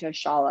going to a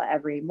shala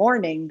every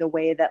morning the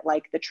way that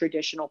the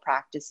traditional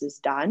practice is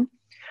done.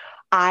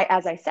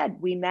 As I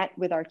said, we met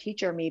with our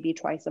teacher maybe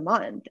twice a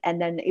month, and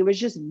then it was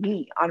just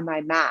me on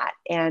my mat.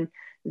 And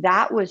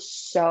that was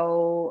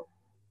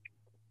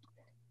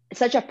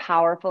such a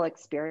powerful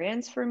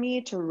experience for me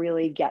to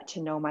really get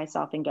to know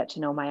myself and get to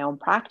know my own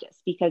practice,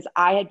 because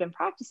I had been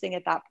practicing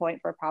at that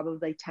point for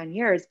probably 10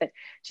 years, but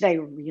did I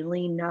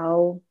really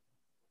know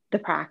the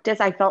practice?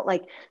 I felt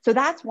so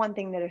that's one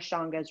thing that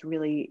Ashtanga has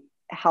really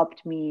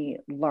helped me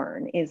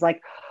learn, is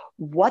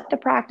what the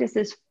practice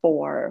is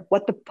for,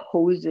 what the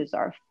poses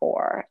are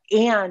for,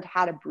 and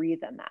how to breathe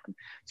in them.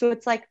 So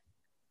it's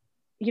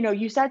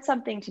you said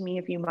something to me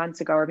a few months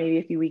ago, or maybe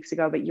a few weeks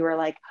ago, but you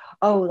were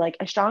oh,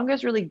 Ashtanga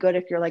is really good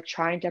if you're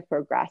trying to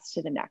progress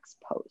to the next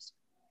pose.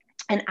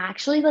 And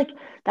actually, like,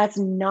 that's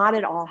not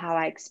at all how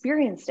I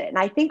experienced it. And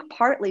I think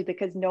partly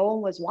because no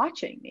one was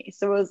watching me.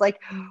 So it was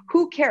like,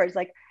 who cares?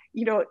 Like,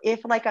 if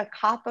like a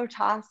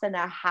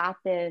Kapotasana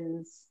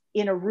happens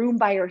in a room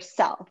by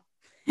yourself,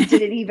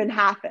 did it even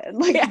happen?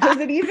 Like, Yeah. does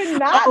it even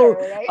matter?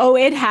 Right? Oh,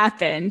 it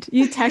happened.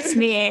 You text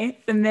me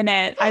the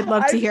minute. I'd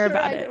love to I'm hear sure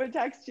about I it. would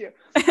text you.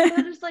 But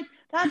it's like,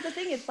 that's the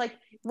thing. It's like,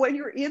 when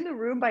you're in the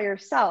room by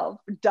yourself,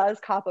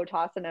 does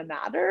Kapotasana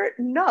matter?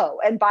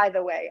 No. And by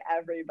the way,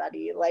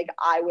 everybody, like,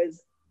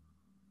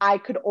 I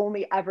could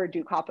only ever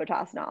do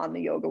Kapotasana on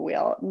the yoga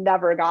wheel,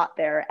 never got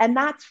there. And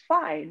that's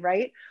fine,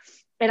 right?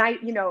 And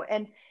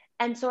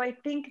and so I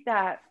think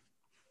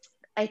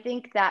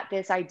that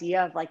this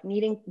idea of like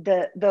needing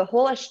the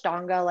whole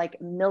Ashtanga,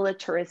 like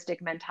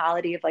militaristic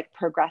mentality of like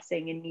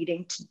progressing and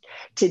needing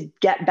to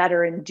get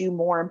better and do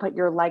more and put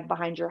your leg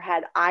behind your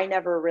head, I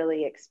never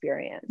really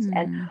experienced.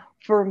 And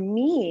for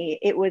me,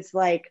 it was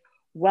like,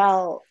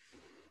 well,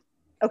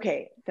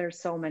 okay, there's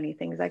so many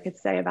things I could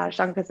say about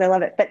Ashtanga because I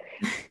love it, but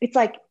it's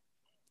like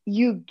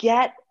you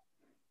get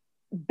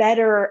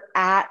better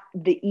at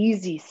the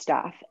easy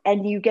stuff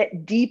and you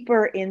get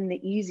deeper in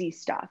the easy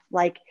stuff.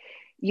 Like,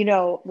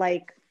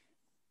 like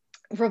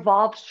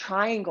revolved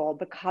triangle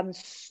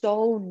becomes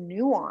so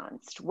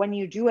nuanced when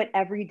you do it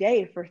every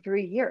day for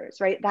 3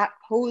 years, right? That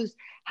pose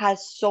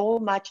has so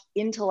much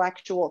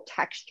intellectual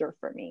texture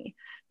for me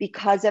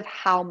because of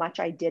how much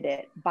I did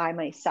it by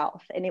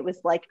myself. And it was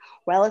like,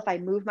 well, if I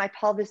move my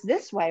pelvis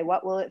this way,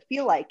 what will it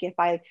feel like? If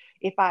I,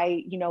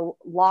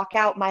 lock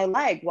out my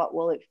leg, what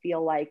will it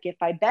feel like? If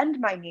I bend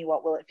my knee,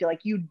 what will it feel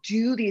like? You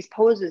do these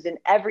poses in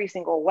every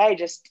single way.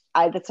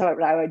 That's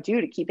what I would do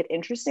to keep it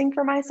interesting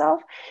for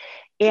myself.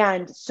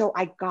 And so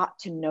I got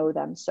to know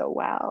them so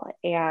well.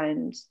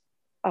 And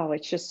oh,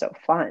 it's just so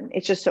fun.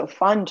 It's just so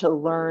fun to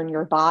learn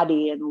your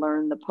body and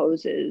learn the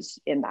poses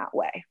in that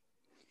way.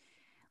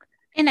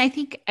 And I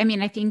think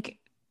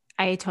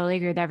I totally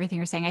agree with everything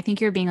you're saying. I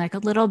think you're being like a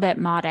little bit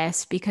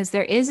modest because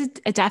there is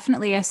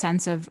definitely a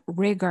sense of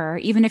rigor,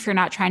 even if you're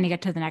not trying to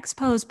get to the next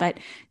pose, but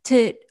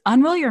to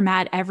unroll your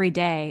mat every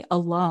day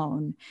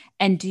alone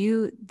and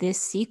do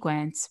this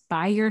sequence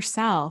by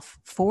yourself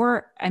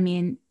for,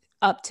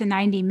 up to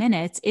 90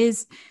 minutes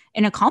is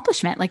an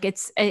accomplishment. Like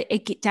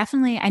it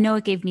definitely, I know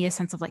it gave me a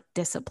sense of like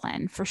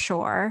discipline for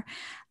sure.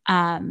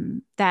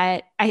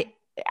 That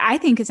I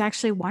think is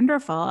actually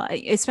wonderful,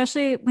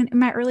 especially when in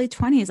my early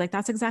 20s. Like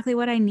that's exactly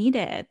what I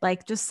needed.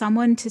 Like just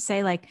someone to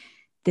say like,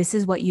 this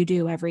is what you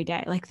do every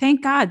day. Like,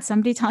 thank God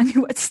somebody telling me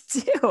what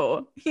to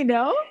do,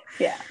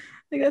 Yeah.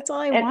 Like that's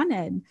all I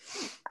wanted.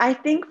 I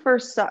think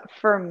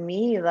for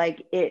me,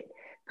 like it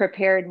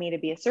prepared me to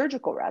be a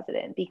surgical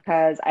resident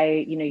because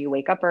you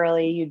wake up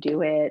early, you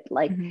do it,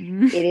 like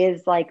it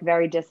is like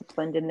very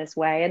disciplined in this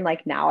way. And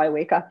like now I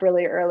wake up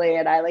really early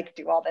and I like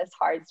do all this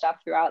hard stuff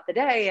throughout the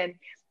day. And,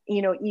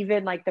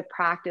 even like the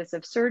practice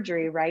of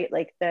surgery, right?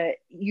 Like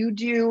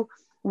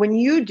when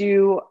you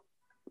do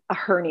a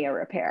hernia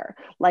repair,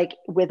 like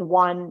with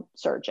one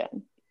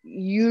surgeon,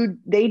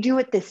 they do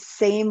it the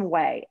same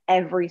way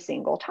every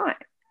single time.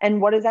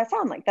 And what does that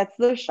sound like? That's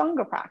the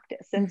Ashtanga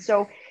practice. And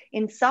so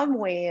in some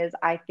ways,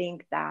 I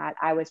think that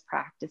I was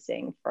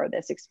practicing for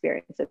this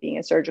experience of being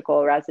a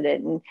surgical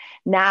resident. And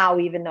now,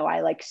 even though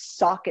I like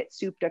suck at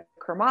Supta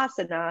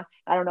Karmasana,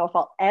 I don't know if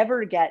I'll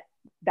ever get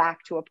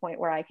back to a point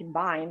where I can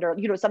bind or,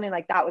 something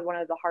like that with one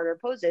of the harder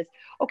poses.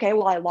 Okay,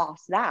 well, I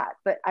lost that,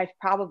 but I've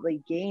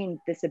probably gained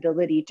this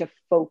ability to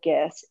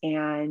focus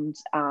and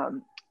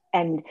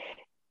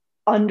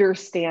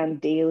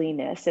understand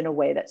dailiness in a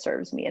way that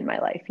serves me in my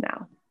life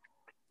now.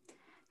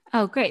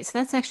 Oh, great. So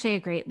that's actually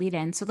a great lead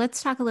in. So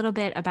let's talk a little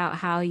bit about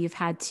how you've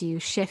had to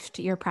shift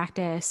your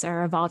practice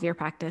or evolve your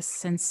practice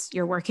since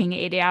you're working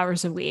 80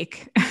 hours a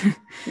week.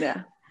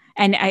 Yeah.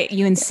 And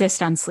you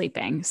insist on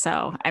sleeping.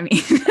 So, I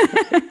mean,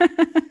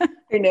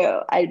 I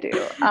know I do.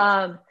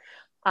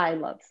 I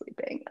love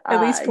sleeping.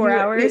 At least 4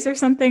 hours or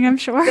something, I'm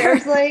sure.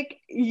 There's like,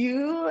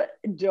 you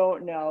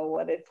don't know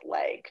what it's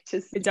like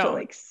to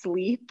like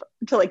sleep,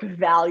 to like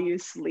value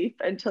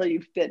sleep until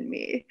you've been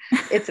me.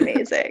 It's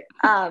amazing.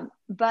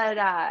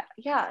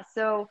 Yeah,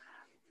 so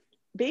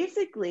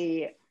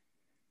basically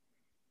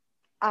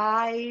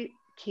I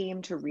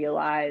came to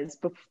realize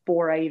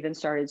before I even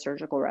started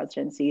surgical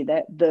residency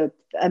that the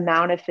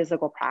amount of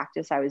physical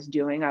practice I was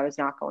doing, I was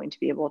not going to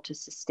be able to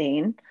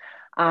sustain.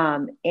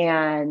 And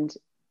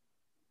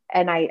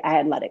I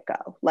had let it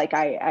go. Like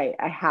I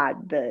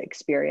had the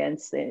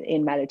experience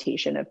in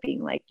meditation of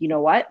being like, you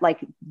know what, like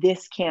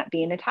this can't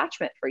be an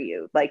attachment for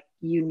you. Like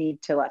you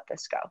need to let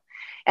this go.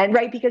 And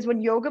right, because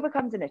when yoga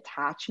becomes an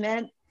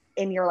attachment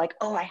and you're like,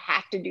 oh, I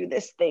have to do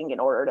this thing in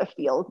order to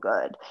feel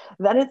good,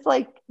 then it's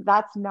like,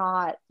 that's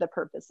not the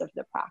purpose of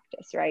the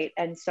practice. Right.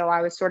 And so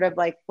I was sort of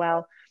like,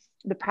 well,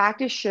 the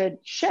practice should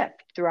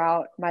shift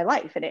throughout my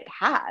life, and it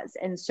has.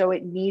 And so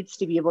it needs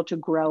to be able to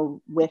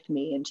grow with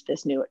me into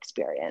this new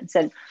experience.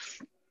 And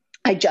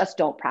I just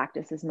don't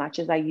practice as much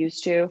as I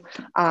used to.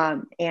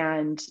 And,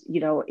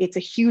 it's a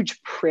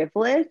huge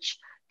privilege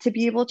to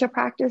be able to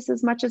practice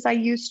as much as I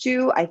used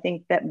to. I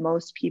think that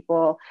most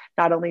people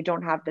not only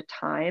don't have the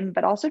time,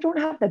 but also don't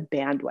have the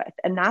bandwidth.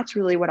 And that's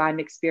really what I'm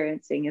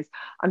experiencing is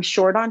I'm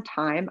short on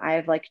time. I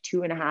have like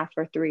 2.5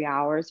 or 3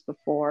 hours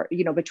before,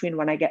 between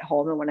when I get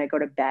home and when I go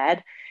to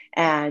bed.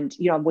 And,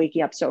 I'm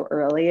waking up so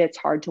early. It's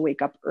hard to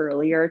wake up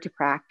earlier to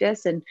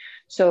practice. And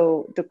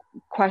so the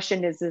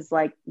question is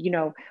like,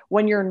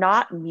 when you're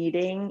not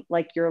meeting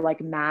like your like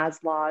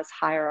Maslow's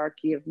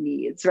hierarchy of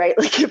needs, right?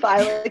 Like if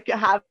I like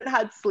haven't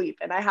had sleep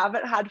and I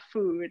haven't had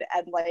food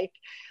and like,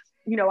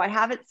 I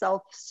haven't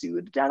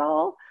self-soothed at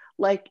all,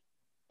 like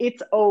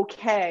it's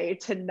okay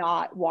to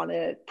not want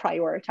to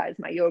prioritize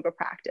my yoga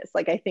practice.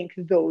 Like I think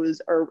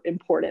those are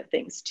important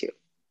things too.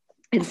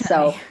 And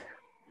Definitely. so,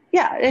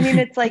 yeah, I mean,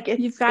 it's like,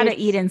 You've got to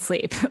eat and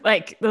sleep.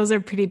 Like those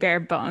are pretty bare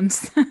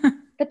bones.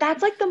 but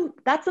that's like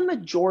that's the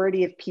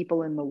majority of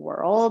people in the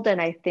world.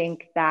 And I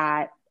think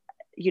that,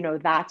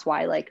 that's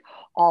why like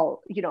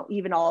all,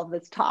 even all of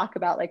this talk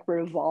about like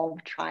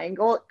revolved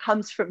triangle, it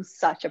comes from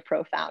such a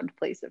profound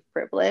place of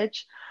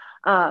privilege.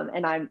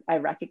 And I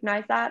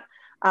recognize that.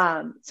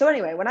 So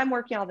anyway, when I'm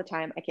working all the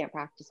time, I can't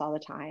practice all the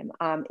time.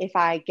 If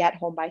I get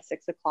home by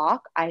 6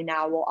 o'clock, I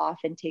now will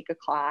often take a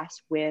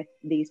class with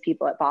these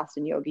people at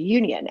Boston Yoga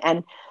Union.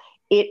 And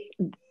it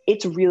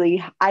it's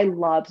really, I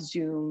love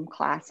Zoom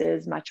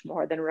classes much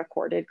more than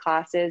recorded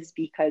classes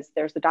because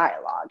there's the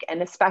dialogue.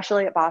 And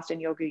especially at Boston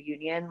Yoga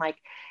Union, like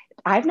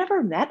I've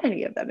never met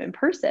any of them in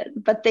person,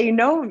 but they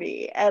know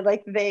me. And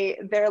like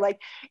they're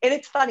like, and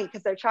it's funny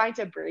because they're trying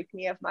to break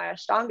me of my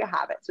Ashtanga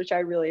habits, which I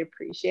really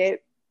appreciate.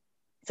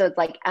 So it's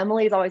like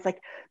Emily's always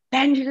like,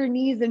 bend your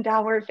knees in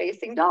downward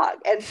facing dog.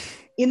 And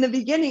in the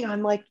beginning,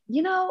 I'm like,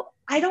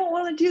 I don't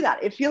want to do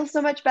that. It feels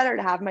so much better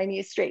to have my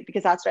knees straight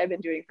because that's what I've been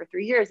doing for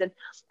 3 years. And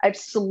I've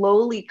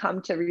slowly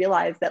come to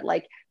realize that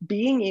like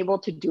being able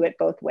to do it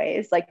both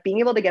ways, like being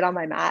able to get on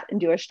my mat and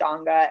do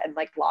Ashtanga and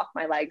like lock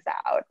my legs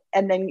out,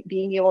 and then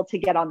being able to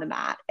get on the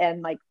mat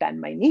and like bend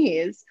my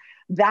knees,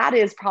 that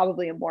is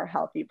probably a more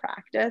healthy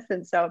practice.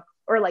 And so,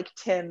 or like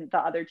Tim, the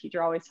other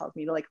teacher, always tells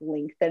me to like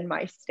lengthen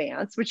my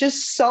stance, which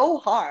is so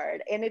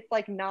hard. And it's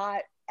like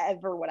not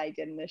ever what I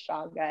did in the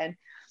Ashtanga.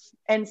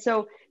 And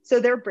so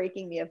they're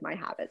breaking me of my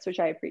habits, which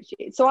I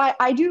appreciate. So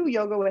I do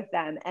yoga with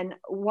them. And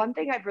one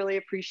thing I've really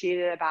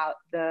appreciated about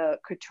the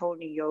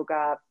Katonah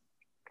yoga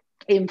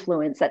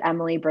influence that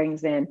Emily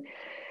brings in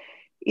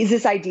is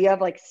this idea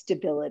of like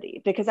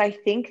stability, because I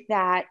think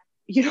that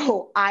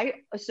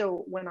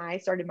so when I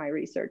started my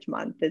research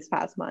month this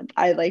past month,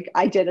 I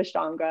did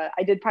Ashtanga,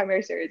 I did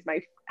primary series,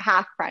 my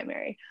half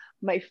primary,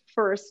 my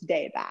first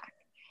day back,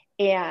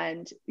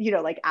 and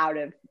like out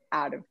of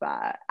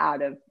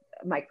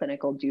my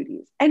clinical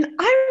duties, and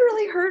I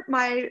really hurt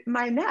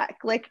my neck.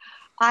 Like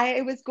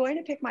I was going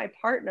to pick my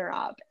partner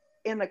up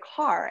in the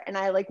car, and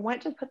I like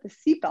went to put the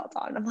seatbelt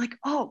on. I'm like,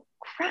 oh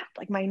crap,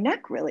 like my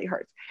neck really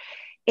hurts,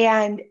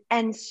 and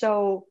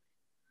so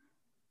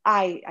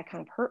I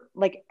kind of hurt,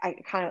 like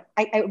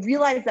I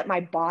realized that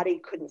my body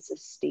couldn't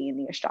sustain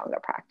the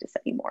Ashtanga practice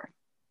anymore.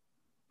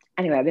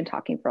 Anyway, I've been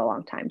talking for a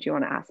long time. Do you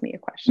want to ask me a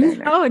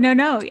question? Oh, no.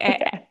 No,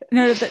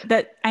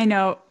 that I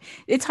know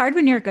it's hard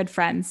when you're good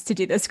friends to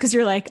do this because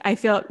you're like, I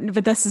feel,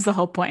 but this is the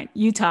whole point.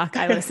 You talk,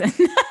 I listen.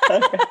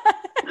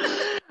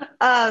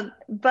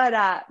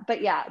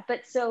 But yeah,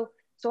 so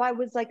I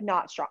was like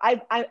not strong.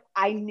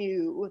 I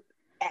knew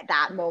at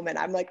that moment,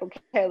 I'm like, okay,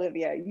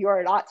 Olivia, you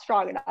are not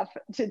strong enough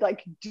to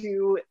like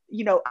do,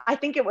 I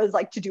think it was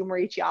like to do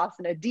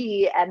Marichyasana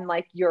D and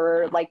like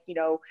you're like,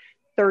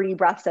 30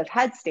 breaths of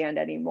headstand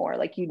anymore.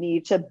 Like you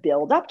need to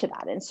build up to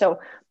that. And so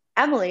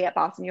Emily at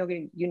Boston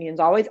Yoga Union is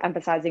always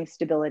emphasizing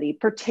stability,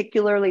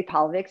 particularly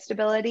pelvic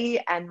stability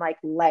and like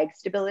leg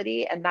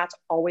stability. And that's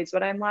always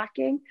what I'm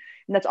lacking.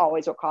 And that's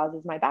always what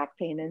causes my back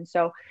pain. And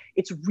so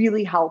it's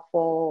really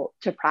helpful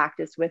to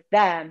practice with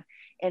them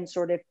and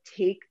sort of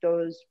take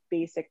those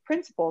basic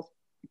principles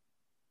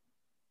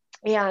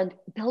and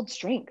build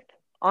strength,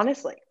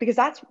 honestly, because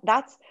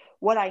that's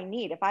what I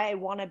need. If I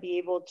want to be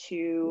able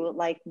to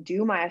like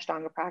do my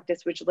Ashtanga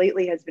practice, which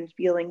lately has been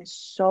feeling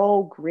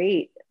so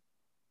great,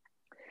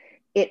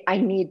 I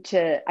need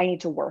to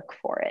work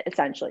for it,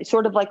 essentially,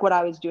 sort of like what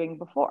I was doing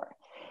before.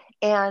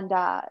 And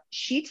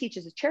she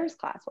teaches a chairs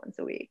class once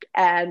a week,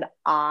 and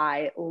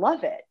I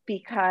love it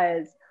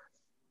because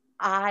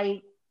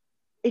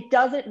it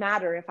doesn't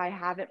matter if I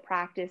haven't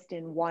practiced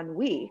in 1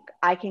 week.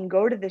 I can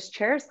go to this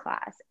chairs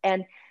class,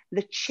 and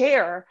the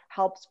chair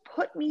helps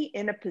put me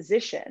in a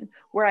position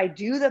where I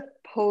do the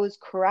pose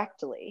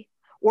correctly,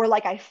 or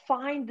like I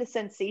find the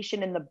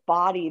sensation in the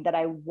body that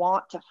I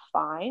want to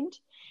find,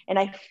 and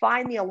I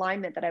find the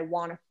alignment that I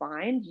want to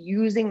find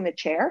using the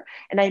chair.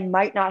 And I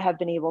might not have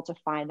been able to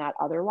find that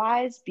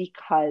otherwise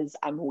because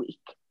I'm weak,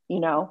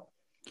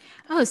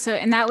 Oh, so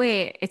in that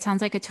way, it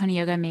sounds like Katonah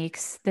yoga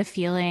makes the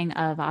feeling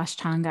of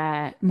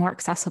Ashtanga more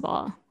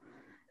accessible.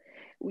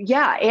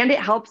 yeah, and it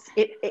helps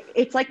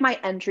it's like my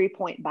entry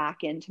point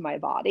back into my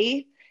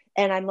body.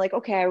 And I'm like,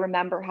 okay, I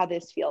remember how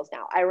this feels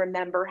now. I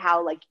remember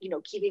how, like,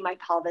 keeping my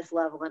pelvis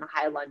level in a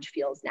high lunge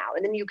feels now.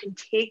 And then you can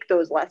take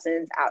those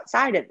lessons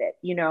outside of it.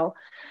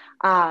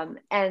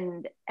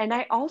 And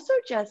I also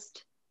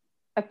just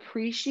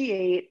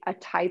appreciate a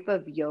type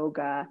of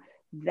yoga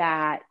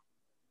that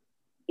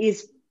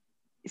is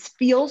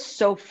feels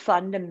so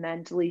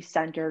fundamentally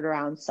centered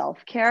around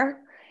self-care,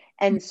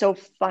 and so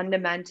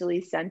fundamentally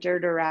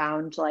centered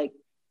around, like,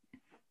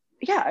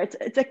 yeah,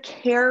 it's a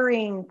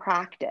caring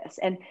practice.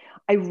 And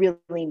I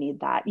really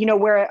need that,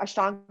 where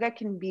Ashtanga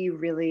can be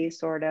really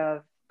sort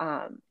of,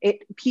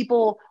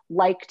 people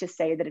like to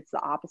say that it's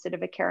the opposite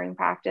of a caring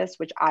practice,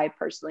 which I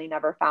personally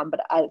never found.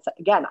 But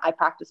again, I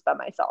practice by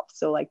myself.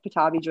 So like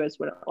Pattabhi Jois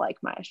wouldn't like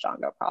my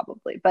Ashtanga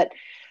probably, but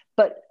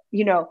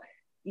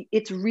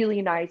it's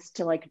really nice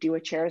to like do a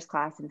chairs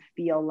class and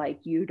feel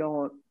like you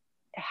don't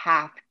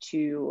have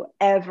to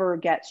ever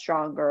get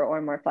stronger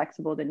or more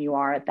flexible than you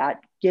are at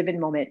that given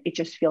moment. It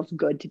just feels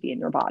good to be in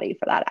your body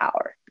for that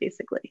hour,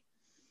 basically.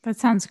 That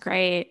sounds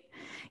great.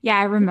 Yeah,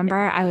 I remember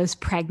I was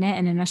pregnant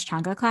in an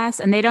Ashtanga class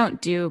and they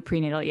don't do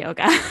prenatal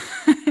yoga.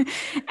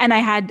 And I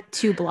had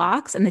 2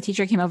 blocks and the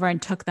teacher came over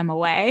and took them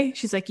away.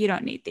 She's like, you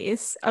don't need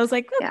these. I was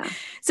like, "Oh." Yeah.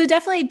 So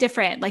definitely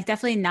different, like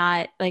definitely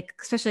not like,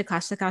 especially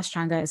classic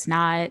Ashtanga is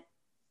not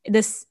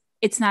this,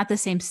 it's not the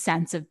same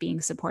sense of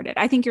being supported.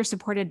 I think you're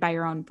supported by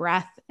your own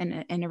breath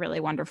in a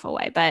really wonderful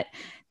way, but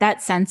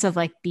that sense of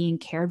like being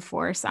cared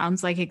for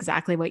sounds like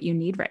exactly what you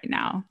need right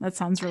now. That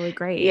sounds really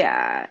great.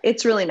 Yeah,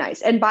 it's really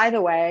nice. And by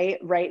the way,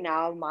 right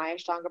now my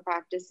Ashtanga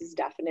practice is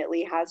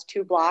definitely has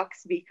 2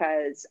 blocks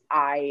because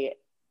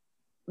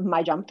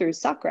my jump throughs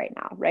suck right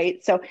now,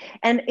 right? So,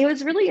 and it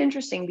was really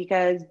interesting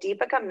because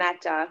Deepika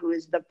Mehta, who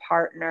is the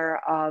partner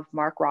of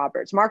Mark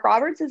Roberts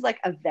is like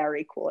a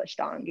very cool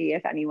Ashtangi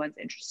if anyone's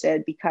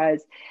interested,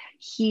 because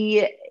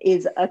he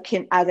is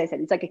as I said,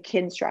 he's like a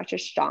kin stretch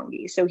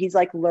Ashtangi. So he's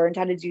like learned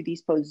how to do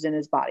these poses in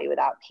his body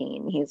without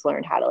pain. He's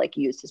learned how to like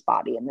use his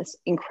body in this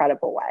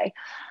incredible way.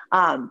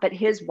 But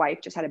his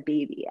wife just had a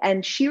baby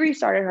and she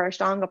restarted her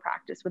Ashtanga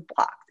practice with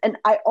blocks. And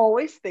I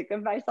always think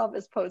of myself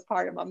as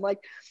postpartum. I'm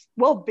like,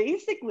 well,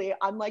 basically,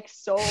 I'm like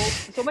so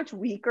much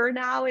weaker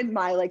now in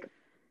my like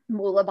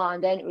Mula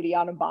Bandha and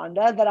Uddiyana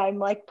Bandha that I'm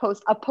like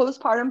a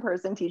postpartum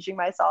person teaching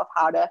myself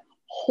how to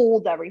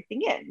hold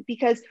everything in,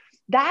 because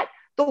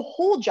the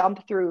whole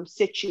jump through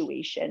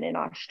situation in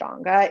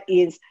Ashtanga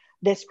is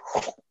this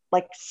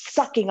like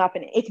sucking up,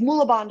 and it's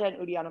Mula Bandha and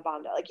Uddiyana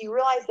Bandha. Like you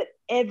realize that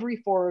every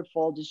forward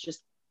fold is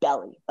just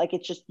belly, like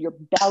it's just your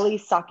belly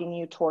sucking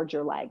you towards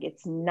your leg.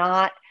 It's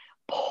not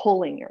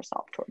pulling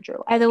yourself towards your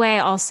leg. By the way,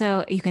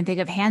 also you can think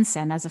of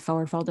handstand as a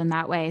forward fold in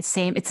that way. It's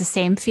the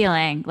same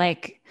feeling.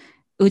 Like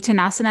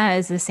Uttanasana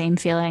is the same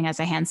feeling as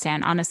a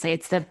handstand. Honestly,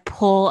 it's the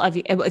pull of,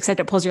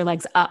 except it pulls your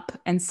legs up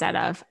instead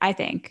of, I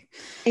think.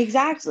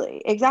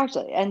 Exactly.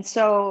 And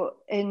so,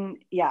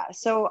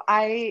 so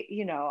I've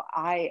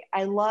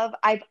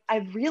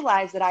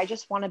realized that I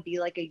just want to be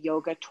like a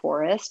yoga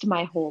tourist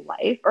my whole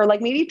life, or like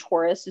maybe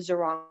tourist is the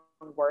wrong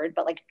word,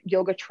 but like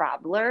yoga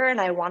traveler.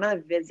 And I want to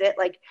visit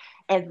like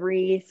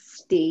every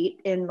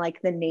state in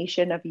like the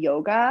nation of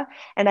yoga.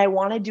 And I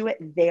want to do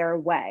it their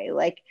way.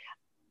 Like,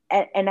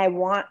 and I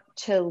want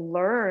to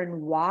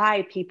learn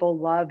why people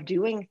love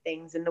doing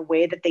things in the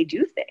way that they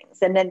do things,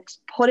 and then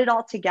put it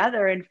all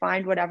together and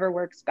find whatever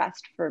works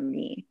best for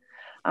me.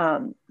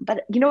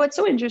 But it's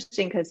so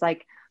interesting because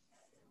like,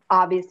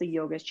 obviously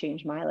yoga's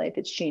changed my life.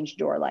 It's changed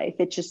your life.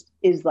 It just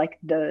is like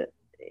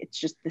it's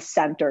just the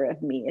center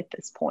of me at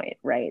this point,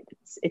 right?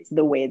 It's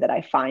the way that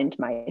I find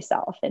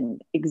myself and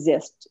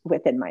exist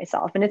within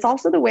myself. And it's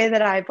also the way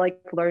that I've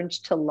like learned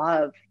to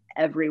love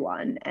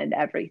everyone and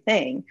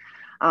everything.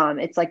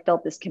 It's like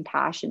built this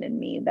compassion in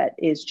me that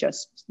is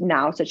just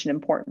now such an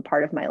important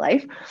part of my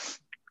life.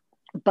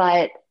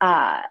 But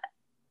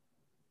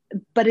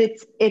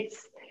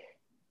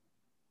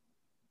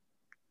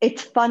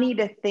it's funny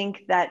to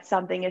think that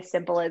something as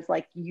simple as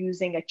like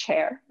using a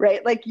chair,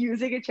 right? Like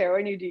using a chair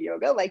when you do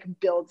yoga, like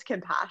builds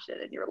compassion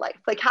in your life.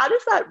 Like, how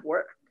does that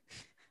work?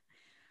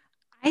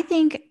 I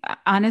think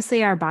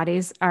honestly, our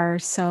bodies are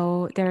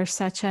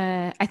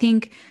I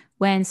think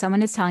when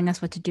someone is telling us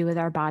what to do with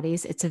our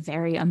bodies, it's a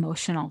very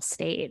emotional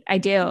state. I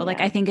do. Yeah. Like,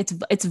 I think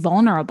it's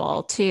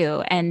vulnerable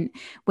too. And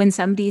when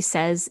somebody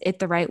says it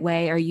the right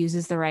way or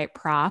uses the right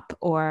prop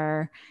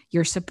or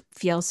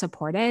feel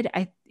supported,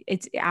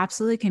 it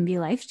absolutely can be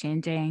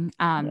life-changing.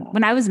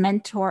 When I was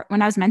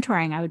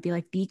mentoring, I would be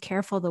like, be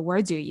careful the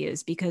words you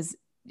use, because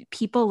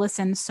people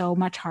listen so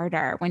much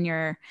harder when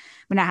it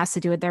has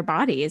to do with their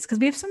bodies, because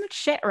we have so much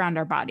shit around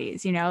our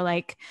bodies,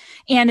 like,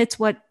 and it's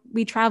what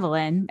we travel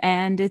in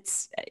and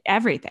it's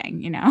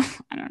everything,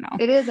 I don't know.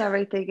 It is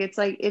everything. It's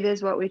like, it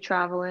is what we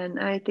travel in.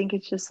 I think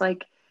it's just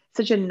like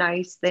such a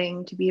nice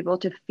thing to be able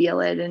to feel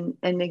it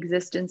and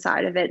exist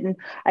inside of it. And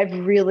I've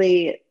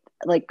really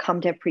like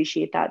come to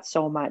appreciate that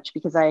so much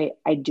because I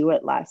do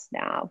it less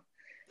now.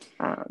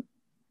 Yeah.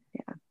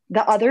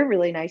 The other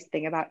really nice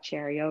thing about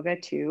chair yoga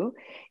too,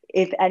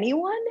 if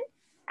anyone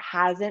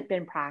hasn't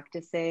been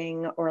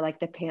practicing, or like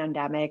the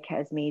pandemic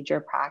has made your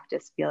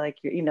practice feel like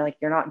you're, like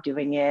you're not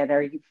doing it,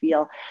 or you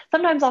feel,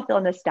 sometimes I'll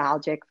feel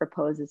nostalgic for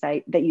poses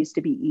that used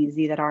to be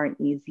easy that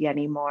aren't easy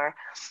anymore.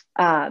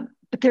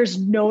 But there's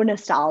no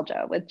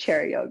nostalgia with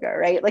chair yoga,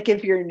 right? Like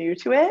if you're new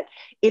to it,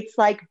 it's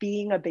like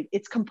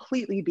it's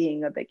completely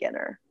being a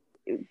beginner,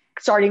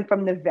 starting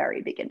from the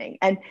very beginning.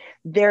 And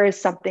there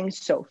is something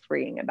so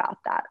freeing about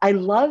that. I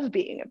love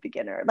being a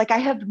beginner. Like I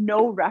have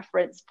no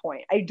reference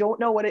point. I don't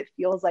know what it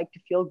feels like to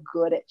feel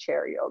good at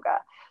chair yoga.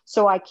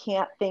 So I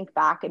can't think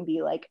back and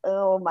be like,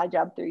 oh, my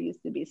jump through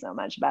used to be so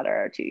much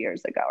better 2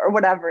 years ago, or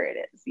whatever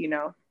it is,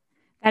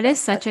 That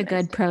is such a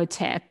good pro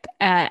tip.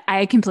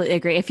 I completely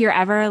agree. If you're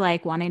ever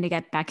like wanting to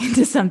get back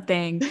into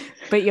something,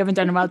 but you haven't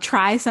done it well,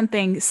 try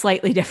something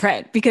slightly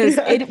different, because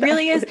it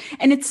really is.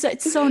 And it's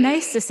so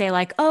nice to say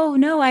like, oh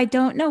no, I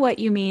don't know what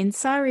you mean.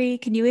 Sorry.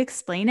 Can you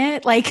explain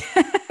it? Like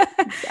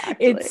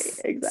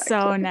it's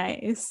so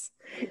nice.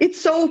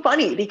 It's so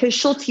funny because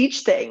she'll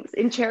teach things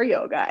in chair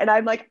yoga and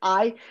I'm like,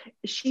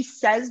 she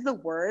says the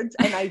words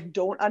and I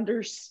don't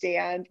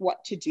understand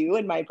what to do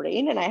in my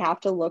brain, and I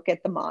have to look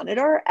at the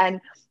monitor. And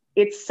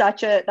that's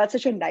such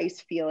a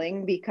nice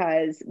feeling,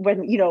 because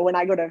when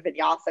I go to a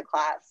vinyasa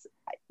class,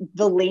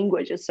 the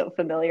language is so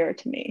familiar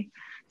to me.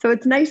 So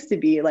it's nice to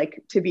be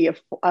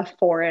a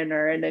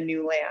foreigner in a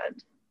new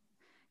land.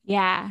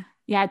 Yeah.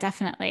 Yeah,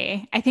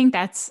 definitely. I think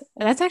that's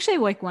actually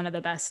like one of the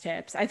best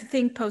tips. I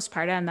think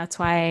postpartum, that's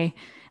why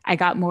I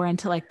got more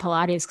into like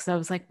Pilates, because I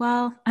was like,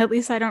 well, at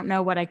least I don't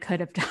know what I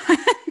could have done.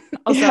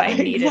 Also, I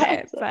needed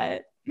it,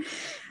 but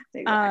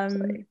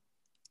exactly.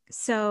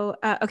 So,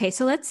 okay.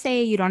 So let's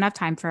say you don't have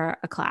time for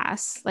a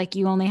class, like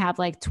you only have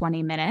like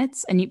 20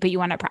 minutes but you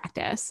want to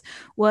practice.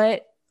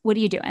 What are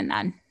you doing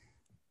then?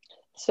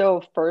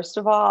 So first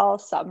of all,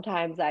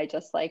 sometimes I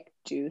just like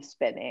do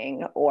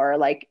spinning, or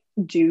like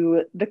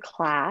do the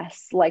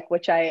class, like,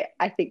 which I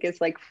think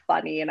is like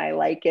funny, and I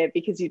like it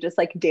because you just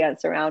like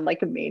dance around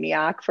like a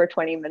maniac for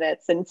 20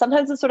 minutes. And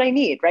sometimes that's what I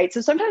need, right?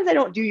 So sometimes I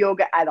don't do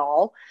yoga at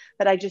all,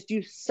 but I just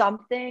do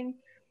something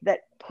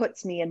that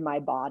puts me in my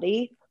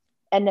body.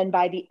 And then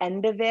by the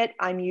end of it,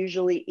 I'm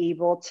usually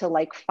able to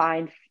like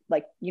find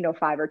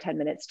 5 or 10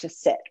 minutes to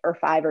sit, or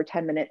 5 or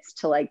 10 minutes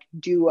to like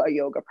do a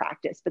yoga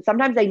practice. But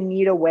sometimes I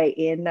need a way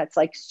in that's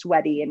like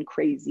sweaty and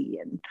crazy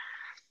and,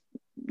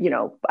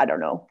 I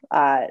don't know,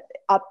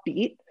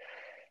 upbeat.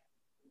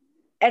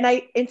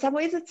 And in some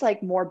ways it's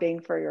like more bang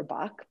for your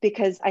buck,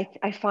 because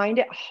I find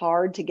it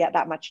hard to get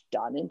that much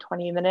done in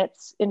 20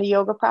 minutes in a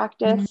yoga Mhm.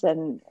 practice.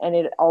 And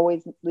it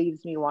always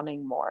leaves me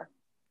wanting more.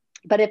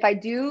 But if I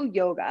do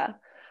yoga,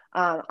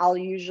 I'll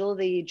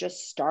usually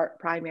just start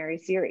primary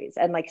series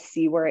and like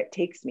see where it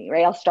takes me,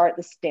 right? I'll start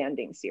the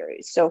standing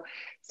series. So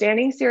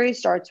standing series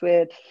starts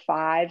with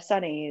 5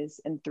 sun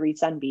A's and 3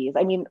 sun B's.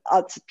 I mean,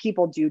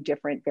 people do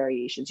different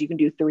variations. You can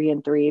do 3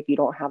 and 3 if you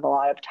don't have a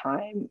lot of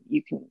time.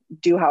 You can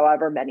do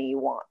however many you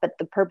want. But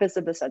the purpose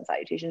of the sun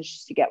salutation is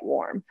just to get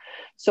warm.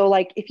 So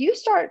like if you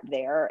start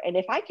there, and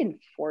if I can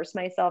force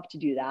myself to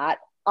do that,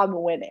 I'm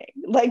winning.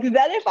 Like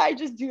then if I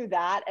just do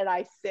that and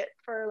I sit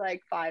for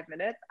like 5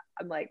 minutes,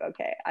 I'm like,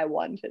 okay, I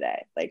won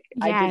today. Like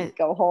I Yeah. didn't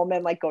go home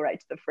and like go right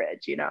to the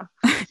fridge.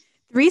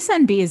 3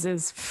 sun Bs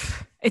is,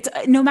 it's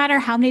no matter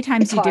how many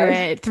times It's you do hard.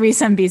 it, 3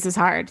 sun Bs is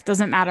hard.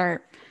 Doesn't matter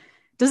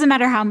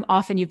how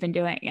often you've been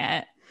doing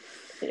it.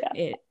 Yeah.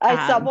 It,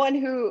 As someone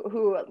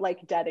who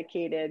like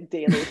dedicated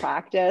daily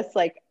practice,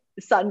 like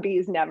sun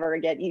Bs never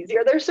get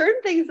easier. There's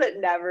certain things that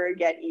never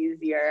get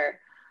easier.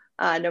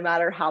 No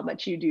matter how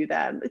much you do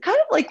them. Kind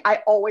of like I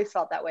always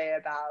felt that way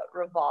about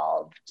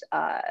revolved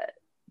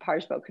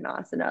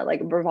Parsvakonasana,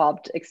 like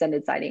revolved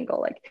extended side angle.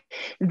 Like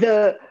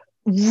the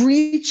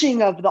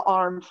reaching of the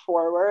arm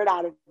forward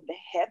out of the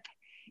hip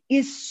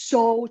is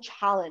so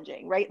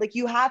challenging, right? Like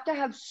you have to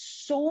have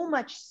so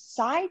much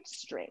side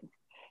strength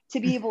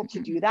to be able to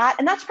do that.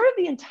 And that's part of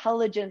the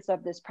intelligence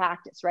of this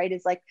practice, right?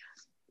 Is like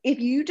if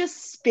you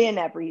just spin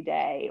every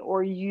day,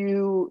 or I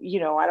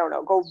don't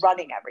know, go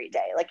running every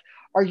day, like,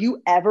 are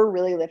you ever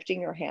really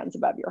lifting your hands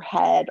above your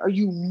head? Are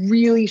you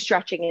really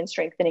stretching and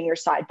strengthening your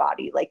side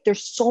body? Like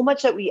there's so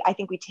much that I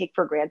think we take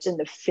for granted in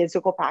the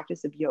physical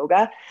practice of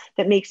yoga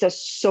that makes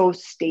us so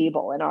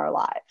stable in our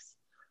lives.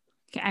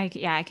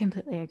 I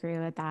completely agree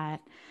with that.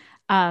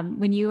 I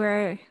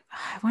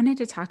wanted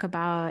to talk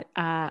about,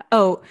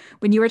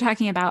 when you were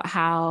talking about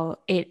how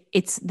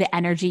it's the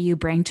energy you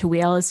bring to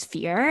wheel is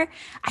fear.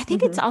 I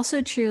think it's Mm-hmm.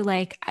 also true.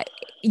 Like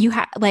you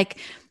have like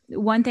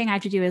one thing I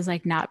have to do is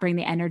like not bring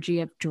the energy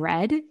of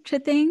dread to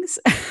things,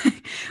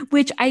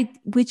 which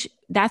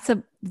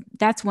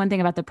that's one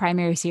thing about the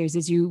primary series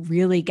is you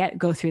really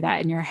go through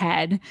that in your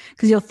head,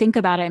 because you'll think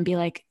about it and be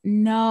like,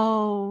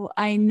 no,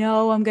 I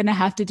know I'm going to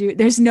have to do it.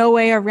 There's no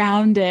way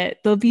around it.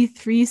 There'll be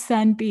 3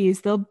 sun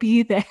Bs. They'll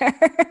be there.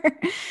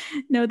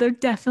 No, they're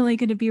definitely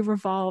going to be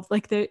revolved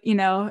like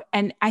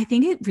and I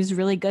think it was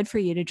really good for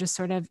you to just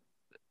sort of,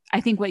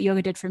 I think what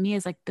yoga did for me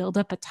is like build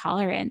up a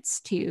tolerance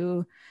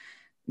to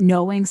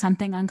knowing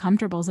something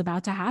uncomfortable is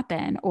about to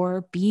happen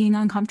or being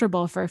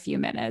uncomfortable for a few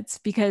minutes.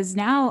 Because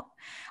now,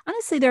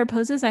 honestly, there are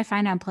poses I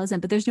find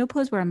unpleasant, but there's no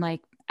pose where I'm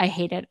like, I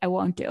hate it. I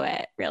won't do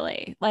it,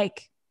 really.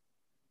 Like,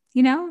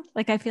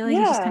 like I feel like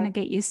you just kind Yeah. of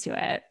get used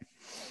to it.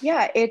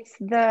 Yeah,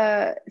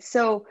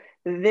 so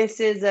this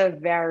is a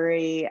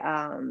very,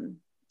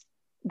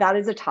 that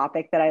is a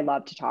topic that I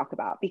love to talk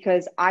about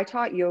because I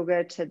taught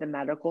yoga to the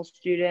medical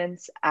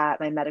students at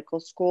my medical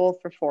school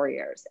for 4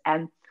 years.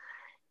 And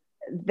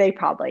they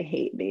probably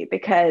hate me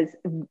because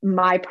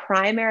my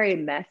primary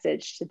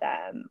message to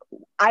them,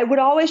 I would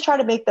always try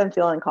to make them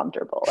feel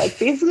uncomfortable. Like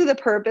basically the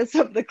purpose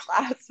of the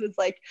class was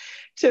like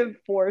to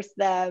force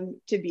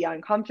them to be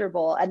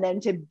uncomfortable and then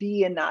to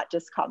be in that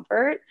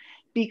discomfort,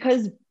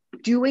 because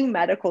doing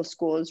medical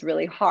school is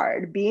really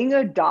hard. Being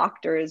a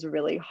doctor is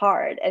really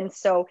hard. And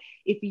so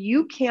if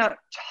you can't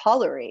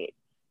tolerate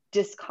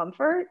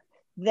discomfort,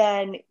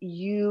 then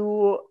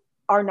you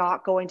are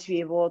not going to be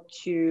able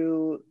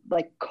to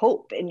like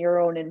cope in your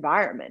own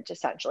environment,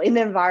 essentially in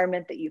the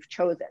environment that you've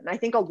chosen. I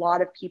think a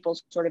lot of people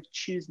sort of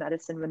choose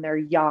medicine when they're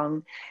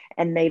young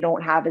and they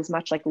don't have as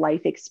much like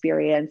life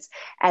experience.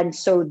 And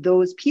so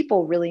those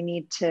people really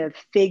need to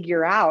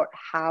figure out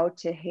how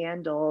to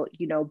handle,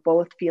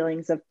 both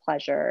feelings of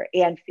pleasure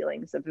and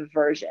feelings of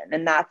aversion.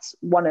 And that's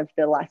one of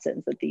the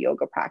lessons that the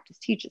yoga practice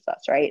teaches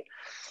us, right?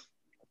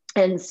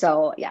 And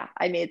so, yeah,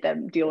 I made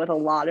them deal with a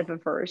lot of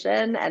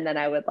aversion, and then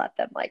I would let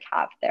them like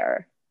have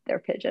their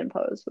pigeon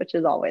pose, which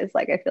is always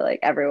like I feel like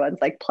everyone's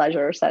like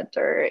pleasure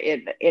center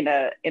in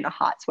a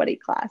hot sweaty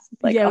class.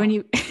 It's like, Yeah, oh, when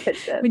you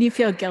pigeon. when you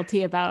feel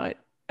guilty about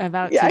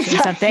Yeah, teaching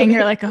something,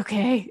 you're exactly. like,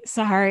 okay,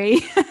 sorry.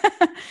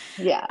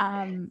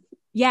 Yeah.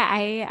 Yeah,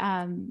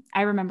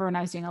 I remember when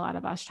I was doing a lot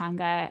of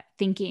Ashtanga,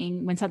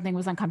 thinking when something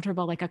was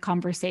uncomfortable, like a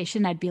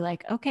conversation, I'd be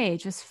like, okay,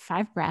 just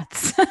 5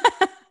 breaths.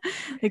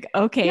 Like,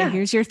 okay, Yeah.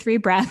 here's your 3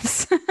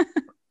 breaths.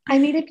 I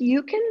mean, if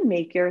you can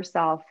make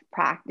yourself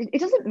practice, it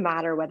doesn't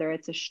matter whether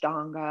it's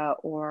Ashtanga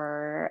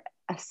or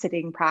a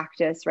sitting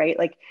practice, right?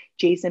 Like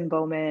Jason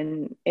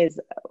Bowman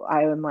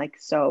I am like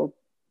so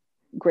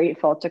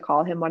grateful to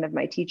call him one of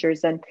my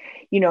teachers. And,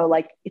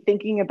 like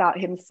thinking about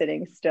him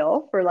sitting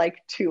still for like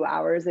 2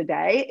 hours a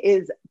day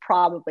is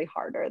probably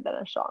harder than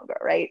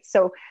Ashtanga, right?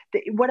 So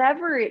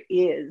whatever it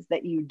is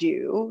that you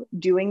do,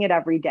 doing it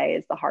every day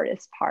is the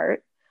hardest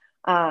part.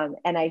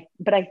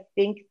 But I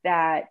think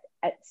that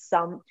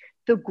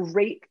the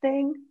great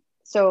thing,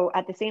 so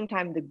at the same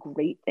time, the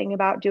great thing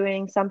about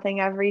doing something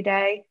every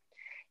day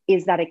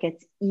is that it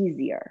gets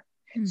easier.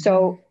 Mm-hmm.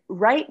 So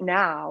right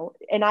now,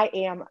 and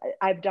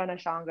I've done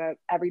Ashtanga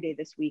every day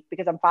this week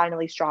because I'm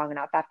finally strong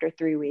enough after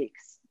 3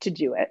 weeks to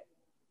do it.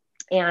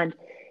 And,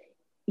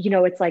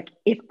 it's like,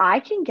 if I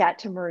can get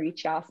to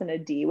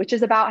Marichyasana D, which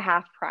is about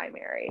half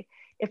primary,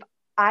 if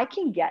I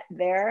can get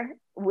there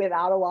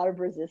without a lot of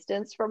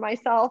resistance for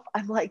myself,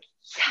 I'm like,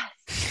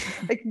 yes,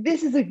 like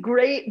this is a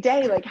great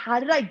day. Like, how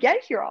did I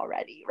get here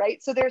already?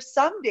 Right. So there's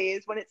some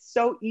days when it's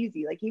so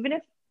easy, like even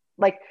if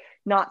like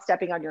not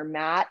stepping on your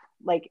mat,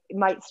 like it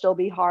might still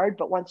be hard,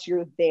 but once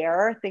you're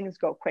there, things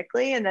go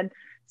quickly. And then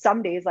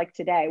some days like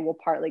today, well,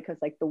 partly because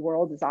like the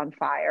world is on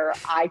fire,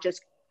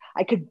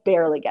 I could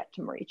barely get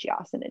to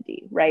Marichyasana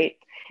D, right?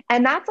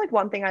 And that's like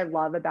one thing I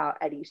love about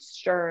Eddie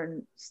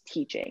Stern's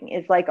teaching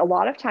is like a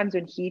lot of times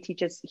when he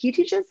teaches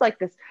like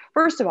this,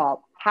 first of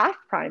all, half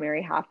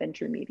primary, half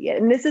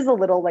intermediate. And this is a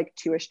little like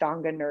too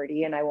Ashtanga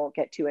nerdy and I won't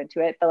get too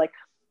into it, but like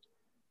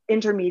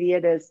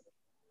intermediate is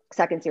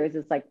second series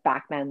is like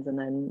back bends and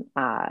then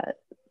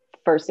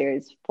first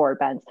series forward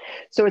bends.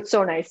 So it's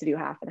so nice to do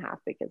half and half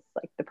because it's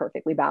like the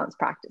perfectly balanced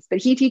practice. But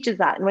he teaches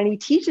that. And when he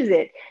teaches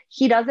it,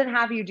 he doesn't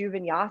have you do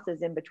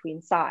vinyasas in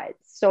between sides.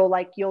 So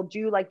like you'll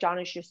do like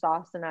Janu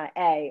Sirsasana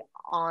A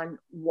on,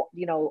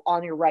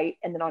 on your right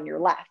and then on your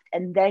left.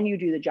 And then you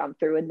do the jump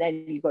through and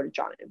then you go to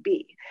Janu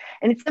B.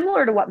 And it's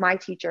similar to what my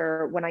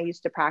teacher, when I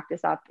used to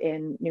practice up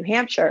in New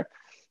Hampshire,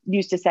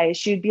 used to say.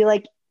 She'd be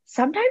like,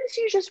 sometimes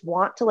you just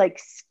want to like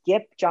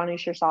skip Janu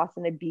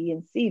Sirsasana B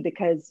and C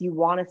because you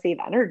want to save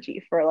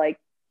energy for like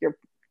your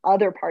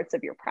other parts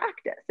of your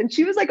practice. And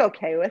she was like,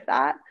 okay with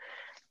that.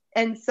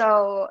 And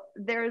so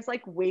there's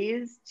like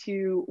ways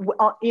to,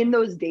 in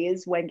those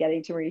days when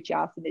getting to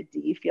Marichyasana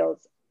D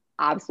feels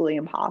absolutely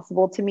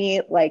impossible to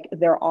me, like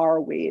there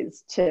are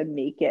ways to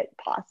make it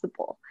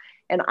possible.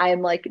 And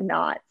I'm like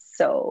not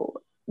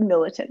so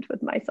militant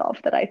with myself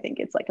that I think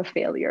it's like a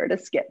failure to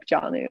skip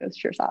Janu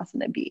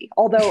Sirsasana B.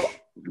 Although,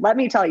 let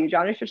me tell you,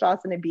 Janu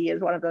Sirsasana B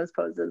is one of those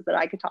poses that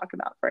I could talk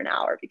about for an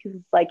hour because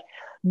it's like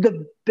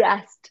the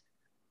best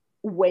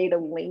way to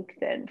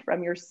lengthen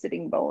from your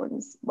sitting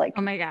bones, like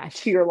Oh my gosh.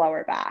 to your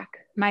lower back.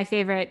 My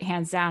favorite,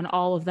 hands down,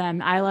 all of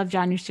them. I love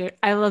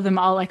I love them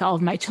all, like all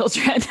of my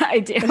children. I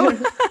do.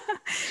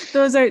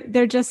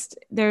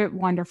 They're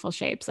wonderful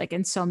shapes, like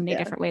in so many Yeah.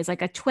 different ways,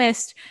 like a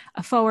twist,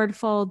 a forward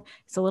fold.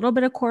 It's a little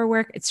bit of core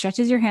work. It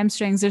stretches your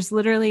hamstrings. There's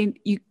literally,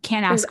 you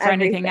can't There's ask for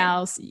anything everything.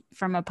 else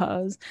from a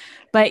pose.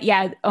 But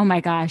yeah, oh my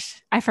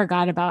gosh, I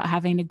forgot about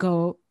having to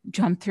go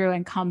jump through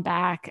and come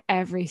back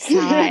every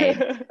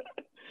side.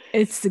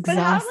 It's But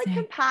how like exhausting.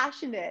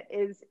 compassionate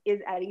is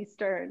Eddie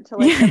Stern to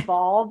like Yeah.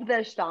 evolve the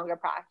Ashtanga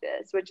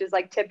practice, which is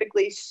like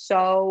typically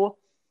so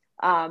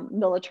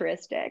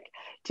militaristic,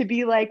 to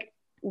be like,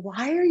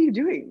 why are you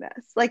doing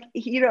this? Like,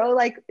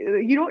 like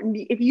you don't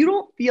need, if you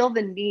don't feel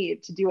the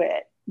need to do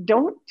it,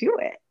 don't do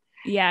it.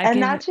 Yeah.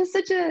 And that's just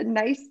such a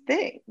nice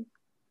thing. Yeah.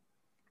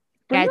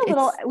 Bring a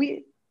little,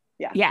 It's,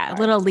 yeah, yeah, a sorry.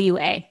 little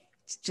leeway.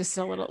 It's just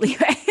a little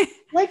leeway.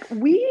 Like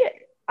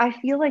I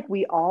feel like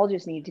we all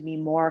just need to be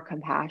more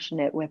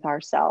compassionate with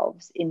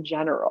ourselves in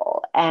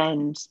general,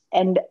 and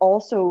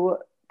also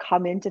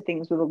come into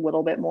things with a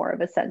little bit more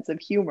of a sense of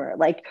humor.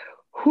 Like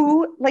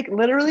who, like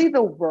literally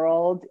the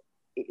world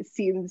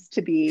seems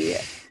to be,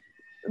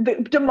 the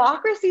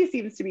democracy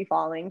seems to be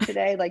falling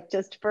today. Like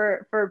just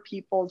for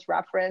people's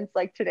reference,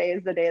 like today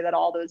is the day that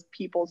all those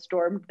people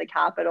stormed the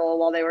Capitol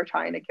while they were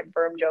trying to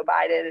confirm Joe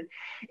Biden.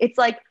 It's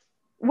like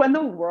when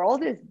the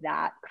world is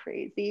that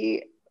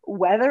crazy,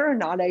 whether or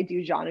not I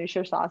do Janu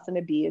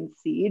Sirsasana B and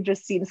C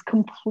just seems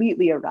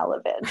completely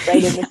irrelevant,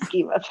 right? In the Yeah.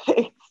 scheme of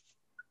things.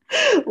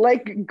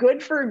 Like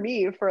good for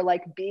me for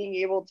like being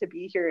able to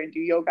be here and do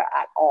yoga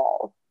at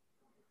all.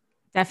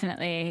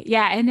 Definitely.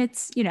 Yeah. And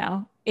it's,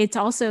 it's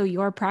also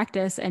your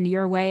practice and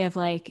your way of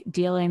like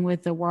dealing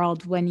with the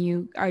world when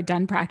you are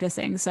done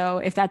practicing. So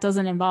if that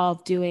doesn't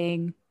involve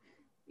doing,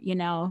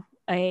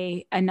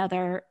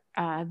 another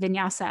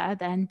vinyasa,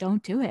 then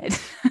don't do it.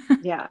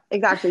 Yeah,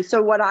 exactly.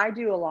 So what I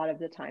do a lot of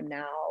the time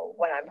now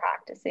when I'm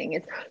practicing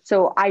is,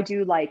 so I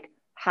do like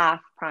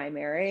half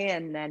primary,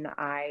 and then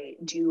I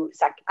do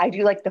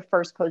like the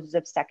first poses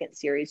of second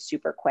series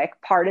super quick.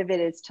 Part of it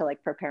is to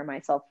like prepare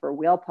myself for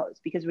wheel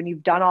pose, because when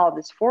you've done all of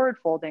this forward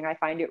folding, I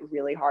find it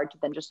really hard to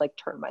then just like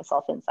turn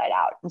myself inside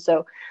out. And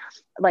so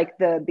like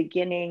the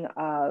beginning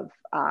of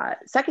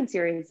second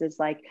series is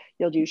like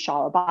you'll do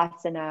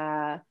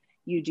Shalabhasana,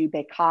 you do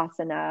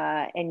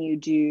Bekasana, and you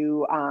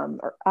do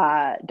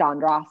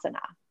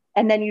Dandrasana.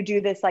 And then you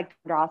do this like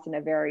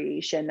Dandrasana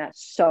variation that's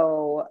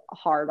so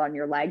hard on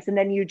your legs. And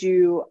then you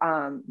do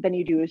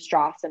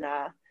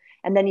Ustrasana.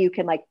 And then you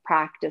can like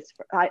practice.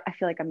 I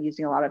feel like I'm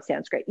using a lot of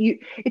Sanskrit.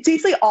 It's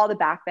basically all the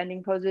back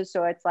bending poses.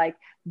 So it's like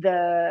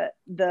the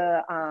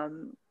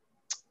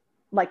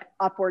like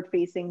upward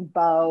facing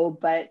bow,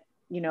 but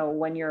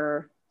when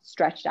you're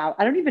stretched out,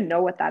 I don't even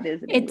know what that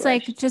is in It's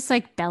English. like just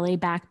like belly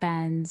back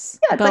bends,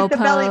 Yeah, it's bow like the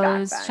belly back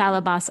pose, bend.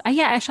 shalabhasana.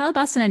 Yeah,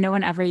 shalabhasana, no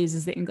one ever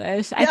uses the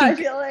English. I Yeah, I think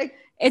feel like,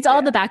 it's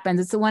all the yeah. back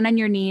bends. It's the one on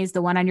your knees,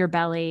 the one on your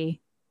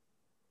belly.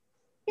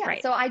 Yeah,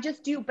 Right. so I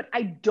just do, but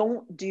I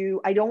don't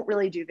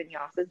really do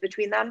vinyasas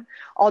between them.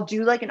 I'll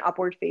do like an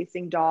upward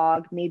facing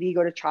dog, maybe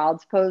go to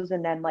child's pose,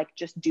 and then like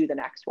just do the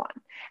next one.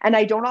 And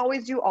I don't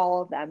always do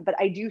all of them, but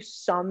I do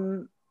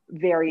some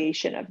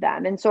variation of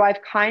them. And so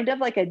I've kind of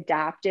like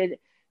adapted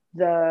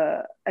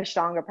the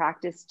Ashtanga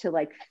practice to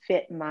like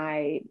fit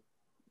my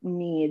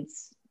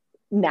needs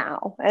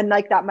now. And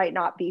like that might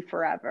not be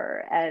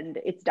forever. And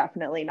it's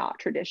definitely not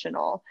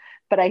traditional.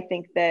 But I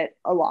think that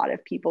a lot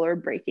of people are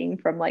breaking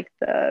from like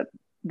the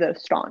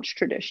staunch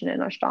tradition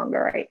in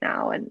Ashtanga right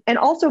now. And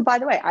also, by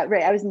the way,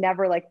 I was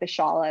never like the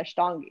Shala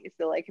Ashtangi.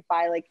 So like if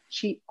I like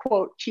cheat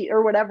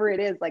or whatever it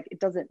is, like it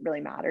doesn't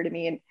really matter to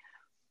me. And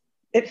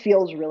it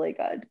feels really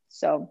good.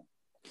 So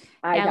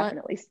I Yeah.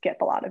 definitely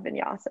skip a lot of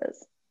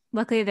vinyasas.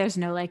 Luckily, there's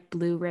no like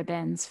blue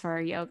ribbons for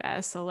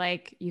yoga. So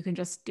like you can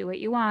just do what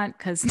you want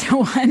because no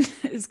one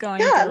is going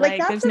Yeah, to like like,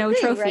 that's there's the no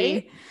thing, right?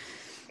 trophy.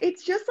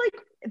 It's just like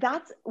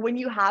that's when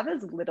you have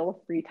as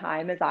little free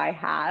time as I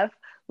have,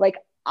 like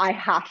I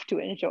have to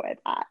enjoy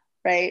that,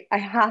 right? I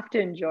have to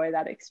enjoy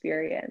that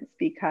experience,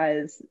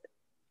 because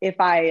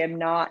if I am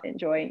not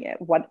enjoying it,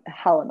 what the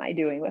hell am I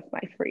doing with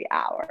my free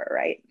hour,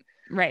 right?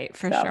 Right.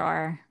 For So,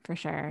 sure. For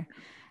sure.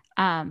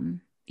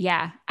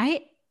 Yeah,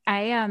 I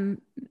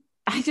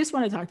I just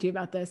want to talk to you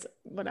about this,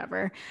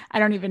 whatever. I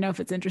don't even know if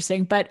it's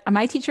interesting, but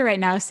my teacher right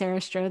now, Sarah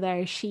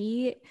Strother,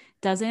 she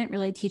doesn't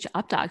really teach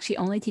up dog. She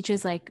only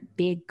teaches like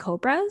big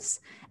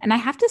cobras. And I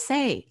have to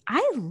say,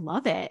 I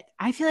love it.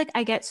 I feel like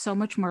I get so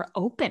much more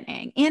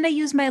opening and I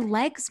use my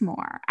legs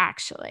more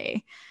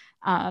actually.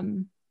 I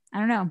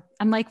don't know.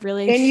 I'm like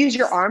really and use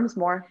your arms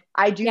more.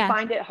 I do yeah.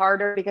 find it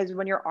harder because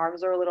when your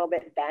arms are a little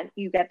bit bent,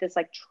 you get this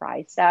like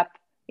tricep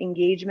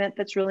engagement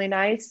that's really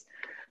nice.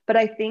 But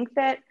I think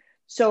that,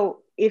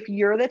 so if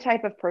you're the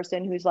type of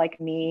person who's like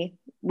me,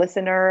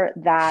 listener,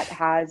 that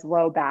has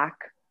low back,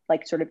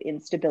 like sort of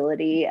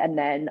instability and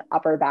then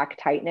upper back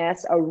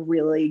tightness, a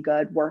really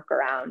good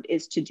workaround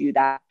is to do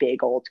that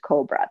big old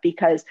cobra,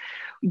 because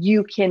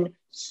you can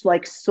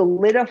like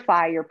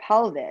solidify your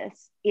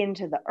pelvis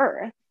into the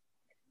earth,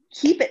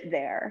 keep it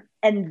there,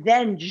 and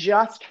then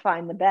just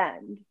find the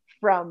bend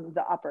from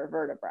the upper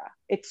vertebra.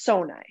 It's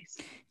so nice.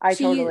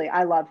 So you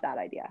I love that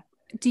idea.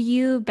 do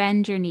you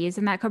bend your knees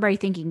in that cobra? Are you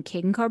thinking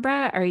king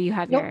cobra or you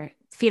have Nope. your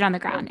feet on the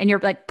ground Nope. and you're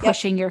like Yep.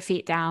 pushing your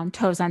feet down,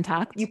 toes You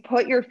untucked?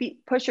 push your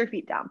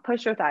feet down,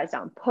 push your thighs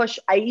down,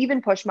 I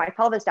even push my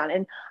pelvis down.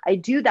 And I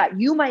do that.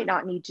 You might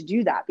not need to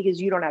do that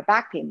because you don't have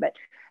back pain. But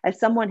as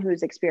someone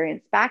who's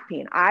experienced back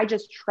pain, I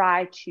just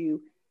try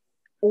to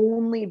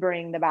only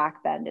bring the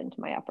back bend into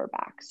my upper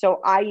back.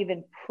 So I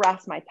even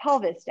press my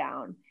pelvis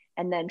down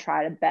and then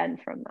try to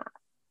bend from that.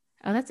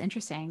 Oh, that's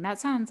interesting. That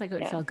sounds like it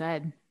would Yeah. feel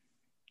good.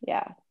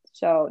 Yeah.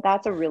 So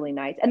that's a really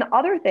nice. And the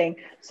other thing,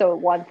 so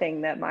one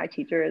thing that my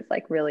teacher is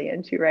like really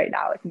into right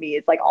now with me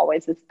is like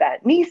always this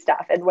bent knee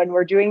stuff. And when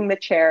we're doing the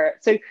chair,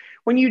 so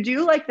when you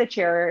do like the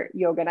chair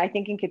yoga, and I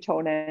think in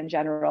Katonah in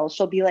general,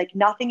 she'll be like,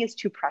 nothing is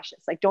too precious.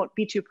 Like, don't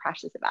be too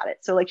precious about it.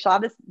 So like she'll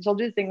do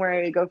this thing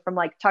where you go from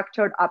like tuck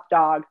toed up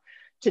dog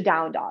to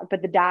down dog,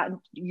 but the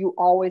down, you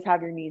always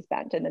have your knees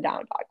bent in the down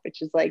dog,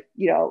 which is like,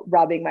 you know,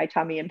 rubbing my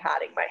tummy and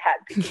patting my head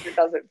because it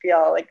doesn't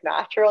feel like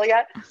natural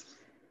yet.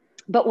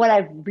 But what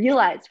I've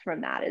realized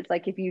from that is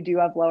like, if you do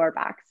have lower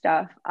back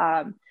stuff,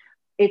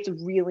 it's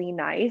really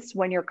nice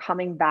when you're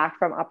coming back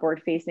from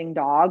upward facing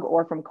dog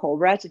or from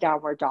cobra to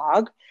downward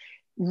dog,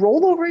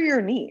 roll over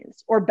your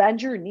knees or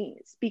bend your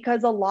knees,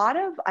 because a lot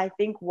of, I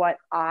think what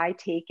I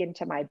take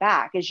into my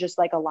back is just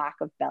like a lack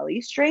of belly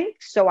strength.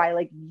 So I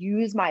like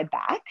use my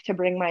back to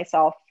bring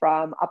myself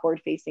from upward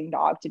facing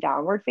dog to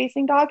downward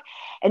facing dog.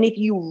 And if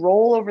you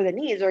roll over the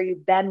knees or you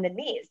bend the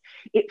knees,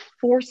 it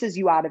forces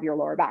you out of your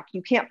lower back.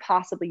 You can't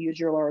possibly use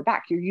your lower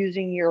back. You're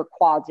using your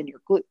quads and your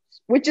glutes,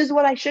 which is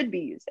what I should be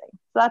using.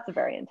 So that's a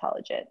very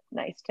intelligent,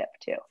 nice tip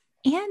too.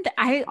 And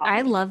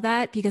I love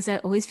that because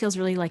it always feels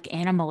really like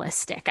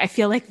animalistic. I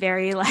feel like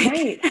very like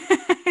Right.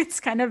 it's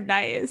kind of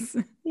nice.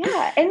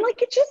 Yeah. And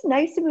like, it's just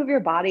nice to move your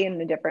body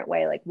in a different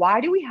way. Like, why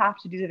do we have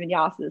to do the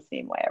vinyasa the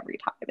same way every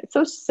time? It's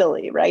so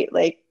silly, right?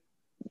 Like,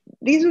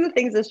 these are the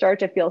things that start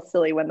to feel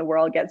silly when the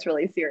world gets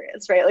really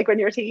serious, right? Like when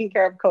you're taking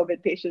care of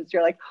COVID patients,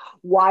 you're like,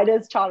 why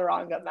does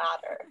chaturanga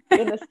matter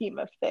in the scheme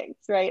of things,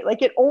 right?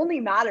 Like it only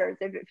matters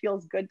if it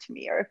feels good to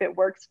me or if it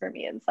works for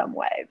me in some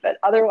way, but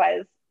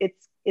otherwise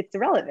it's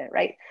irrelevant,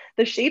 right?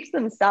 The shapes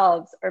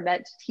themselves are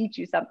meant to teach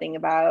you something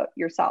about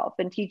yourself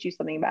and teach you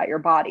something about your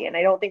body. And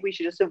I don't think we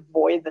should just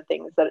avoid the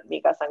things that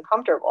make us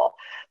uncomfortable.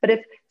 But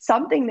if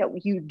something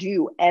that you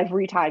do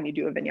every time you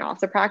do a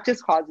vinyasa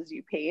practice causes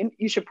you pain,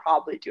 you should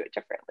probably do it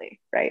differently,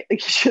 right?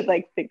 Like you should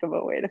like think of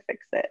a way to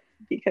fix it,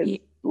 because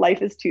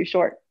life is too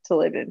short to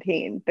live in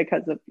pain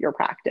because of your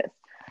practice.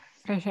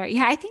 For sure.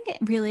 Yeah, I think it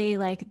really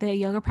like the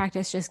yoga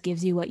practice just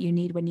gives you what you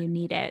need when you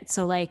need it.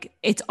 So like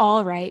it's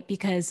all right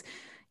because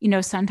you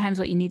know, sometimes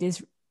what you need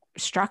is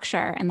structure,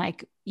 and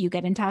like you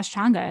get into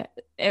Ashtanga,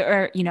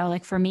 or, you know,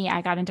 like for me,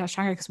 I got into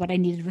Ashtanga because what I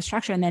needed was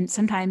structure. And then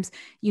sometimes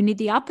you need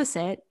the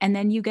opposite. And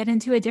then you get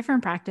into a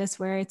different practice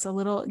where it's a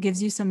little,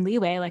 gives you some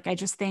leeway. Like, I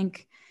just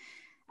think,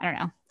 I don't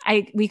know,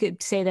 we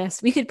could say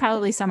this, we could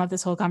probably sum up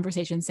this whole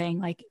conversation saying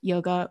like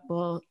yoga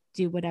will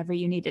do whatever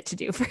you need it to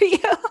do for you.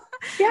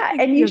 Yeah.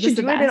 And you should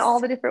do it in all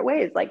the different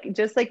ways. Like,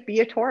 just like be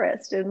a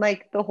tourist in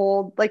like the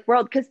whole like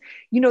world. Cause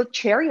you know,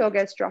 chair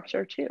yoga is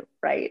structure too,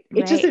 right?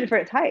 It's just a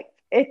different type.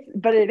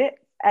 But it is.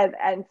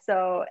 And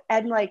so,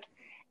 and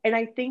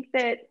I think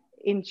that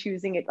in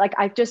choosing it, like,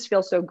 I just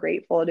feel so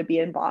grateful to be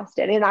in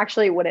Boston, and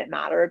actually it wouldn't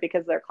matter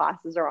because their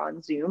classes are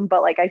on Zoom,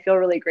 but like, I feel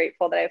really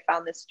grateful that I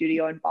found this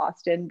studio in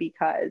Boston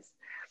because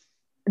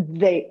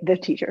the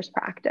teachers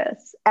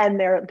practice, and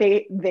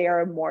they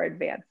are more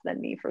advanced than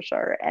me for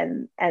sure,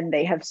 and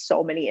they have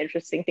so many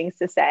interesting things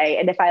to say,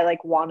 and if I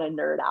like want to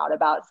nerd out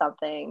about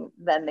something,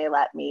 then they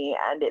let me,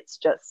 and it's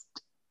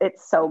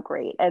so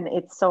great and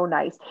it's so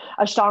nice.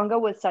 Ashtanga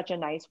was such a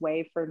nice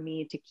way for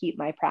me to keep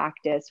my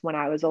practice when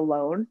I was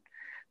alone,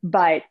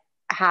 but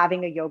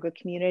having a yoga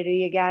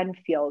community again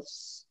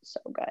feels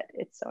so good.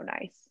 It's so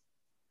nice.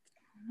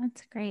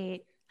 That's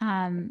great.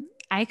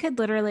 I could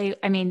literally,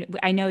 I mean,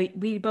 I know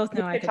we both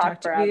know I could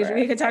talk forever.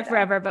 We could talk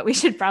forever, but we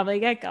should probably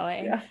get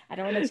going. Yeah. I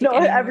don't want to take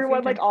any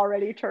everyone like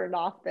already turned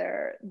off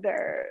their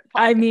podcast.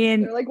 I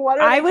mean, they're like, what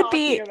are they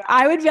talking about?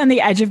 I would be on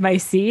the edge of my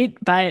seat,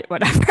 but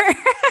whatever.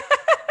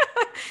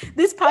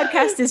 This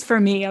podcast is for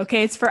me,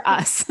 okay? It's for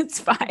us. It's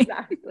fine.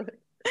 Exactly.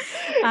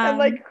 And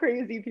like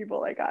crazy people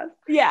like us.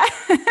 Yeah.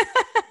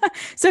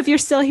 So if you're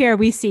still here,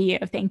 we see you.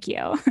 Thank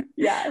you.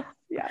 Yes.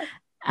 Yes.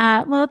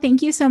 Well,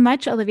 thank you so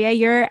much,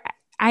 Olivia.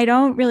 I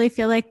don't really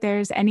feel like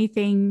there's any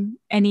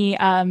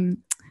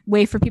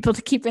way for people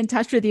to keep in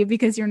touch with you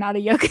because you're not a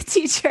yoga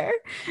teacher.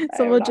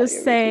 So we'll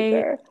just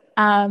say,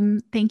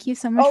 thank you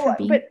so much for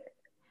being.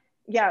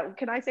 Yeah,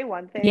 can I say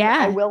one thing? Yeah.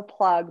 I will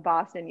plug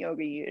Boston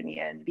Yoga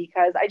Union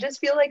because I just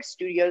feel like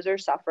studios are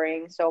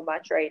suffering so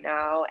much right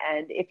now.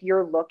 And if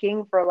you're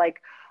looking for like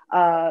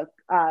a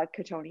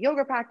Katonah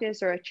yoga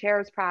practice or a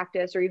chairs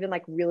practice or even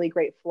like really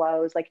great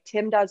flows, like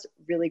Tim does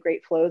really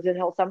great flows, and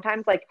he'll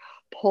sometimes like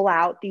pull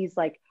out these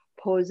like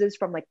poses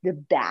from like the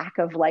back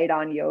of Light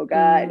on Yoga.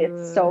 And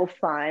it's so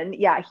fun.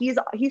 Yeah, he's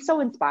so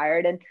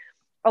inspired, and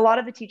a lot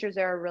of the teachers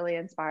there are really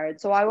inspired.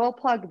 So I will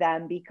plug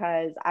them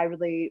because I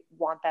really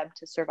want them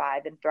to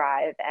survive and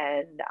thrive.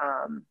 And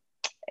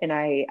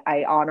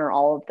I honor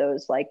all of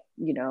those, like,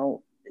 you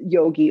know,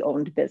 yogi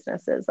owned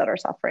businesses that are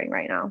suffering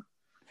right now.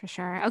 For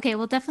sure. Okay.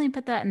 We'll definitely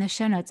put that in the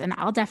show notes, and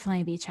I'll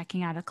definitely be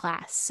checking out a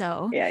class.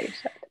 So yeah, you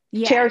should.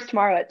 Yeah. Chairs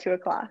tomorrow at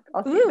 2:00.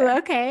 I'll see you.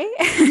 Okay.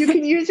 You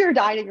can use your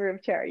dining room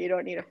chair. You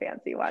don't need a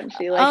fancy one.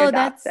 She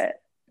adapts it.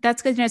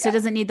 That's good to know. So it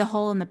doesn't need the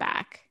hole in the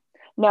back.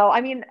 No,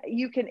 I mean,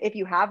 you can, if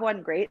you have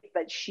one, great,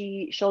 but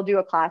she'll do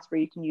a class where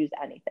you can use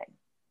anything.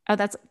 Oh,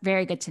 that's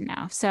very good to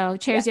know. So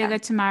chairs Yeah. yoga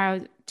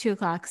tomorrow,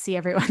 2:00. See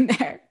everyone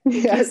there.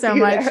 Thank Yeah, you so see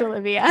you much, there.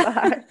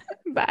 Olivia.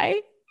 Bye.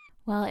 Bye.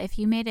 Well, if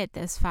you made it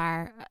this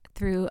far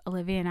through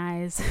Olivia and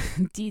I's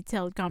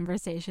detailed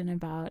conversation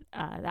about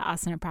the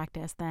asana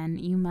practice, then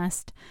you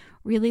must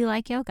really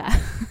like yoga.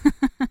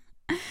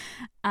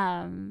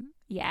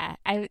 Yeah,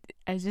 I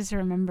was just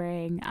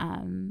remembering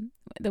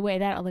the way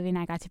that Olivia and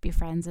I got to be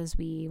friends as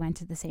we went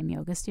to the same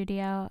yoga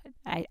studio.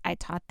 I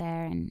taught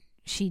there, and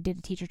she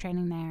did teacher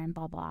training there, and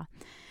blah blah.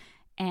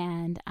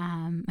 And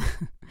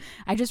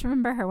I just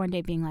remember her one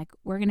day being like,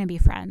 "We're gonna be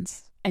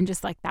friends," and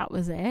just like that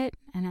was it.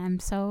 And I'm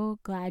so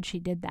glad she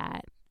did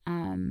that.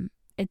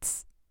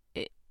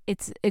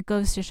 It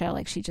goes to show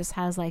like she just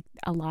has like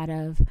a lot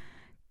of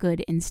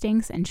good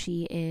instincts, and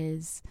she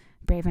is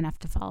brave enough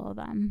to follow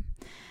them.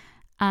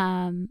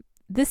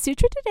 The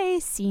sutra today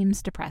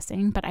seems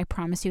depressing, but I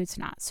promise you it's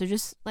not. So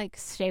just like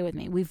stay with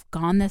me. We've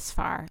gone this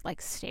far.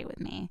 Like stay with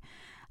me.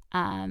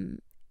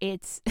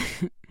 It's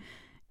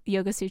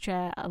Yoga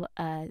Sutra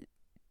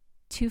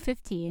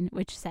 215,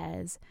 which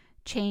says,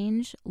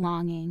 change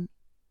longing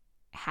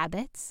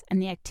habits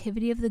and the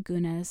activity of the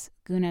gunas.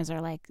 Gunas are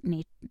like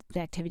the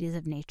activities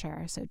of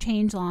nature. So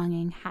change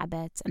longing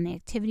habits and the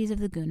activities of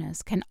the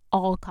gunas can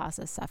all cause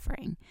us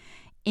suffering.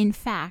 In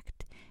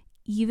fact,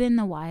 even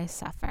the wise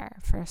suffer,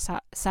 for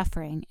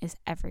suffering is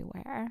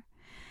everywhere.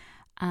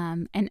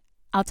 And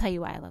I'll tell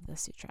you why I love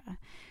this sutra.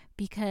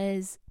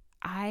 Because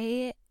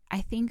I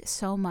think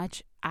so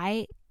much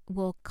I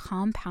will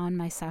compound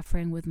my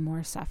suffering with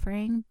more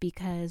suffering,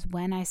 because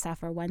when I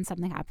suffer, when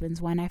something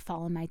happens, when I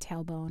fall on my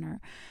tailbone, or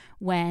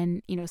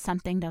when,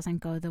 something doesn't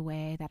go the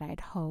way that I'd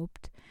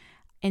hoped,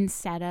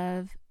 instead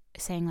of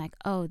saying like,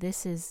 oh,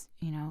 this is,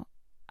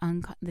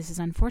 this is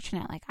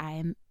unfortunate, like I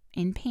am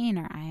in pain,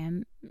 or I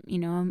am,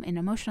 I'm in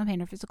emotional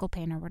pain or physical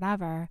pain or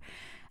whatever,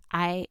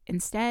 I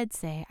instead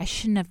say, I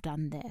shouldn't have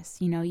done this.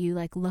 You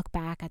like look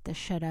back at the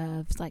should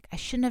haves, like I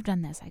shouldn't have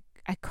done this.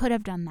 I could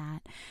have done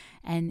that.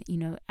 And,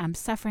 I'm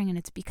suffering and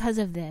it's because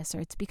of this, or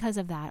it's because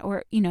of that.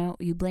 Or,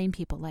 you blame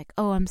people like,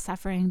 oh, I'm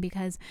suffering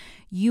because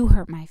you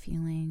hurt my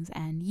feelings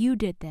and you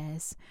did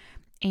this.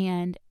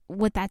 And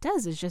what that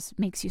does is just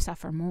makes you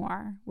suffer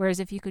more. Whereas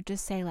if you could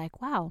just say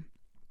like, wow,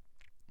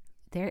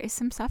 there is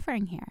some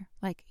suffering here.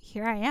 Like,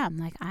 here I am.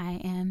 Like, I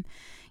am,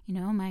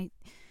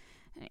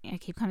 I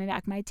keep coming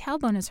back, my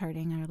tailbone is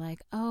hurting, or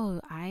like,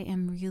 oh, I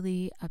am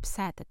really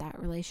upset that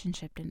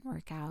relationship didn't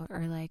work out,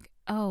 or like,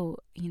 oh,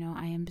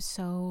 I am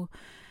so,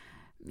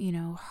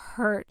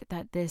 hurt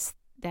that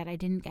I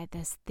didn't get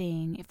this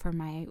thing for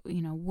my,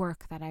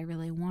 work that I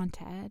really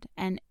wanted.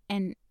 And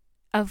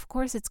of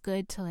course it's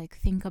good to like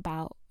think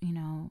about,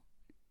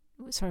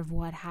 sort of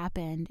what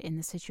happened in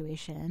the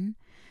situation.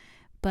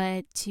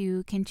 But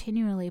to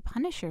continually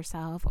punish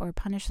yourself or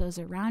punish those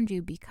around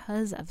you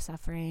because of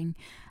suffering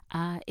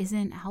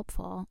isn't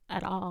helpful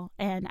at all.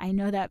 And I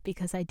know that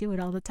because I do it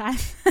all the time.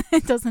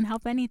 It doesn't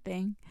help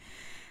anything.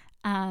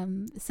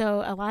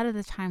 So a lot of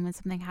the time when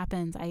something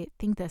happens, I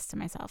think this to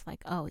myself,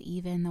 like, oh,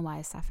 even the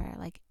wise suffer.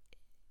 Like,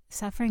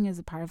 suffering is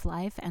a part of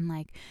life, and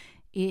like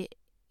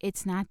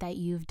it's not that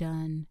you've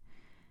done,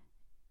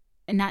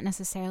 not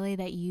necessarily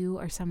that you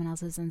or someone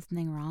else has done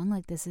something wrong.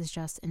 Like, this is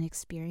just an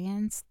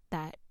experience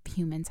that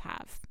humans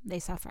have. They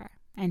suffer.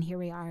 And here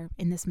we are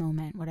in this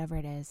moment, whatever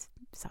it is,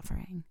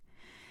 suffering.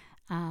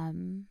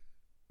 And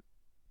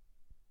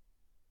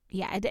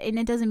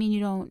it doesn't mean you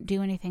don't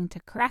do anything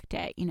to correct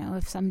it.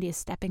 If somebody is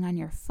stepping on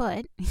your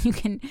foot, you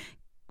can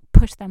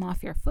push them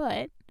off your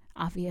foot,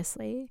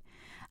 obviously.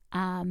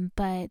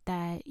 But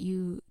that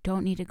you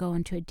don't need to go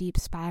into a deep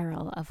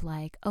spiral of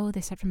like, oh,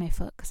 they stepped on my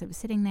foot because I was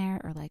sitting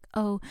there, or like,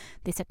 oh,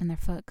 they stepped on their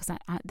foot because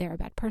they're a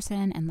bad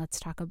person, and let's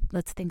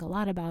think a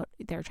lot about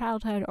their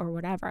childhood or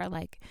whatever.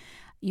 Like,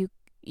 you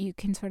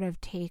can sort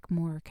of take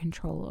more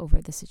control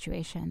over the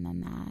situation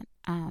than that.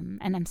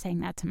 And I'm saying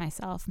that to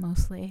myself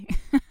mostly.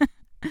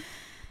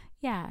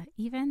 Yeah,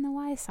 even the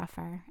wise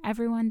suffer.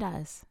 Everyone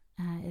does.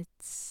 It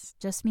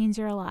just means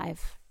you're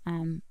alive.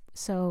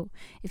 So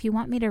if you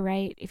want me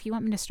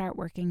to start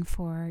working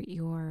for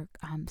your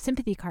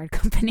sympathy card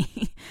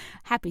company,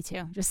 happy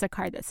to. Just a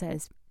card that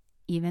says,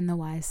 even the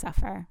wise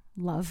suffer.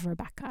 Love,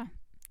 Rebecca.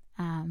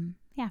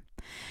 Yeah.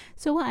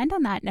 So we'll end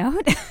on that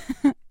note.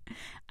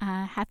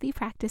 Happy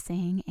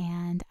practicing,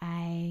 and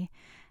I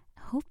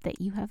hope that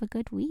you have a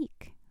good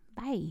week.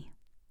 Bye.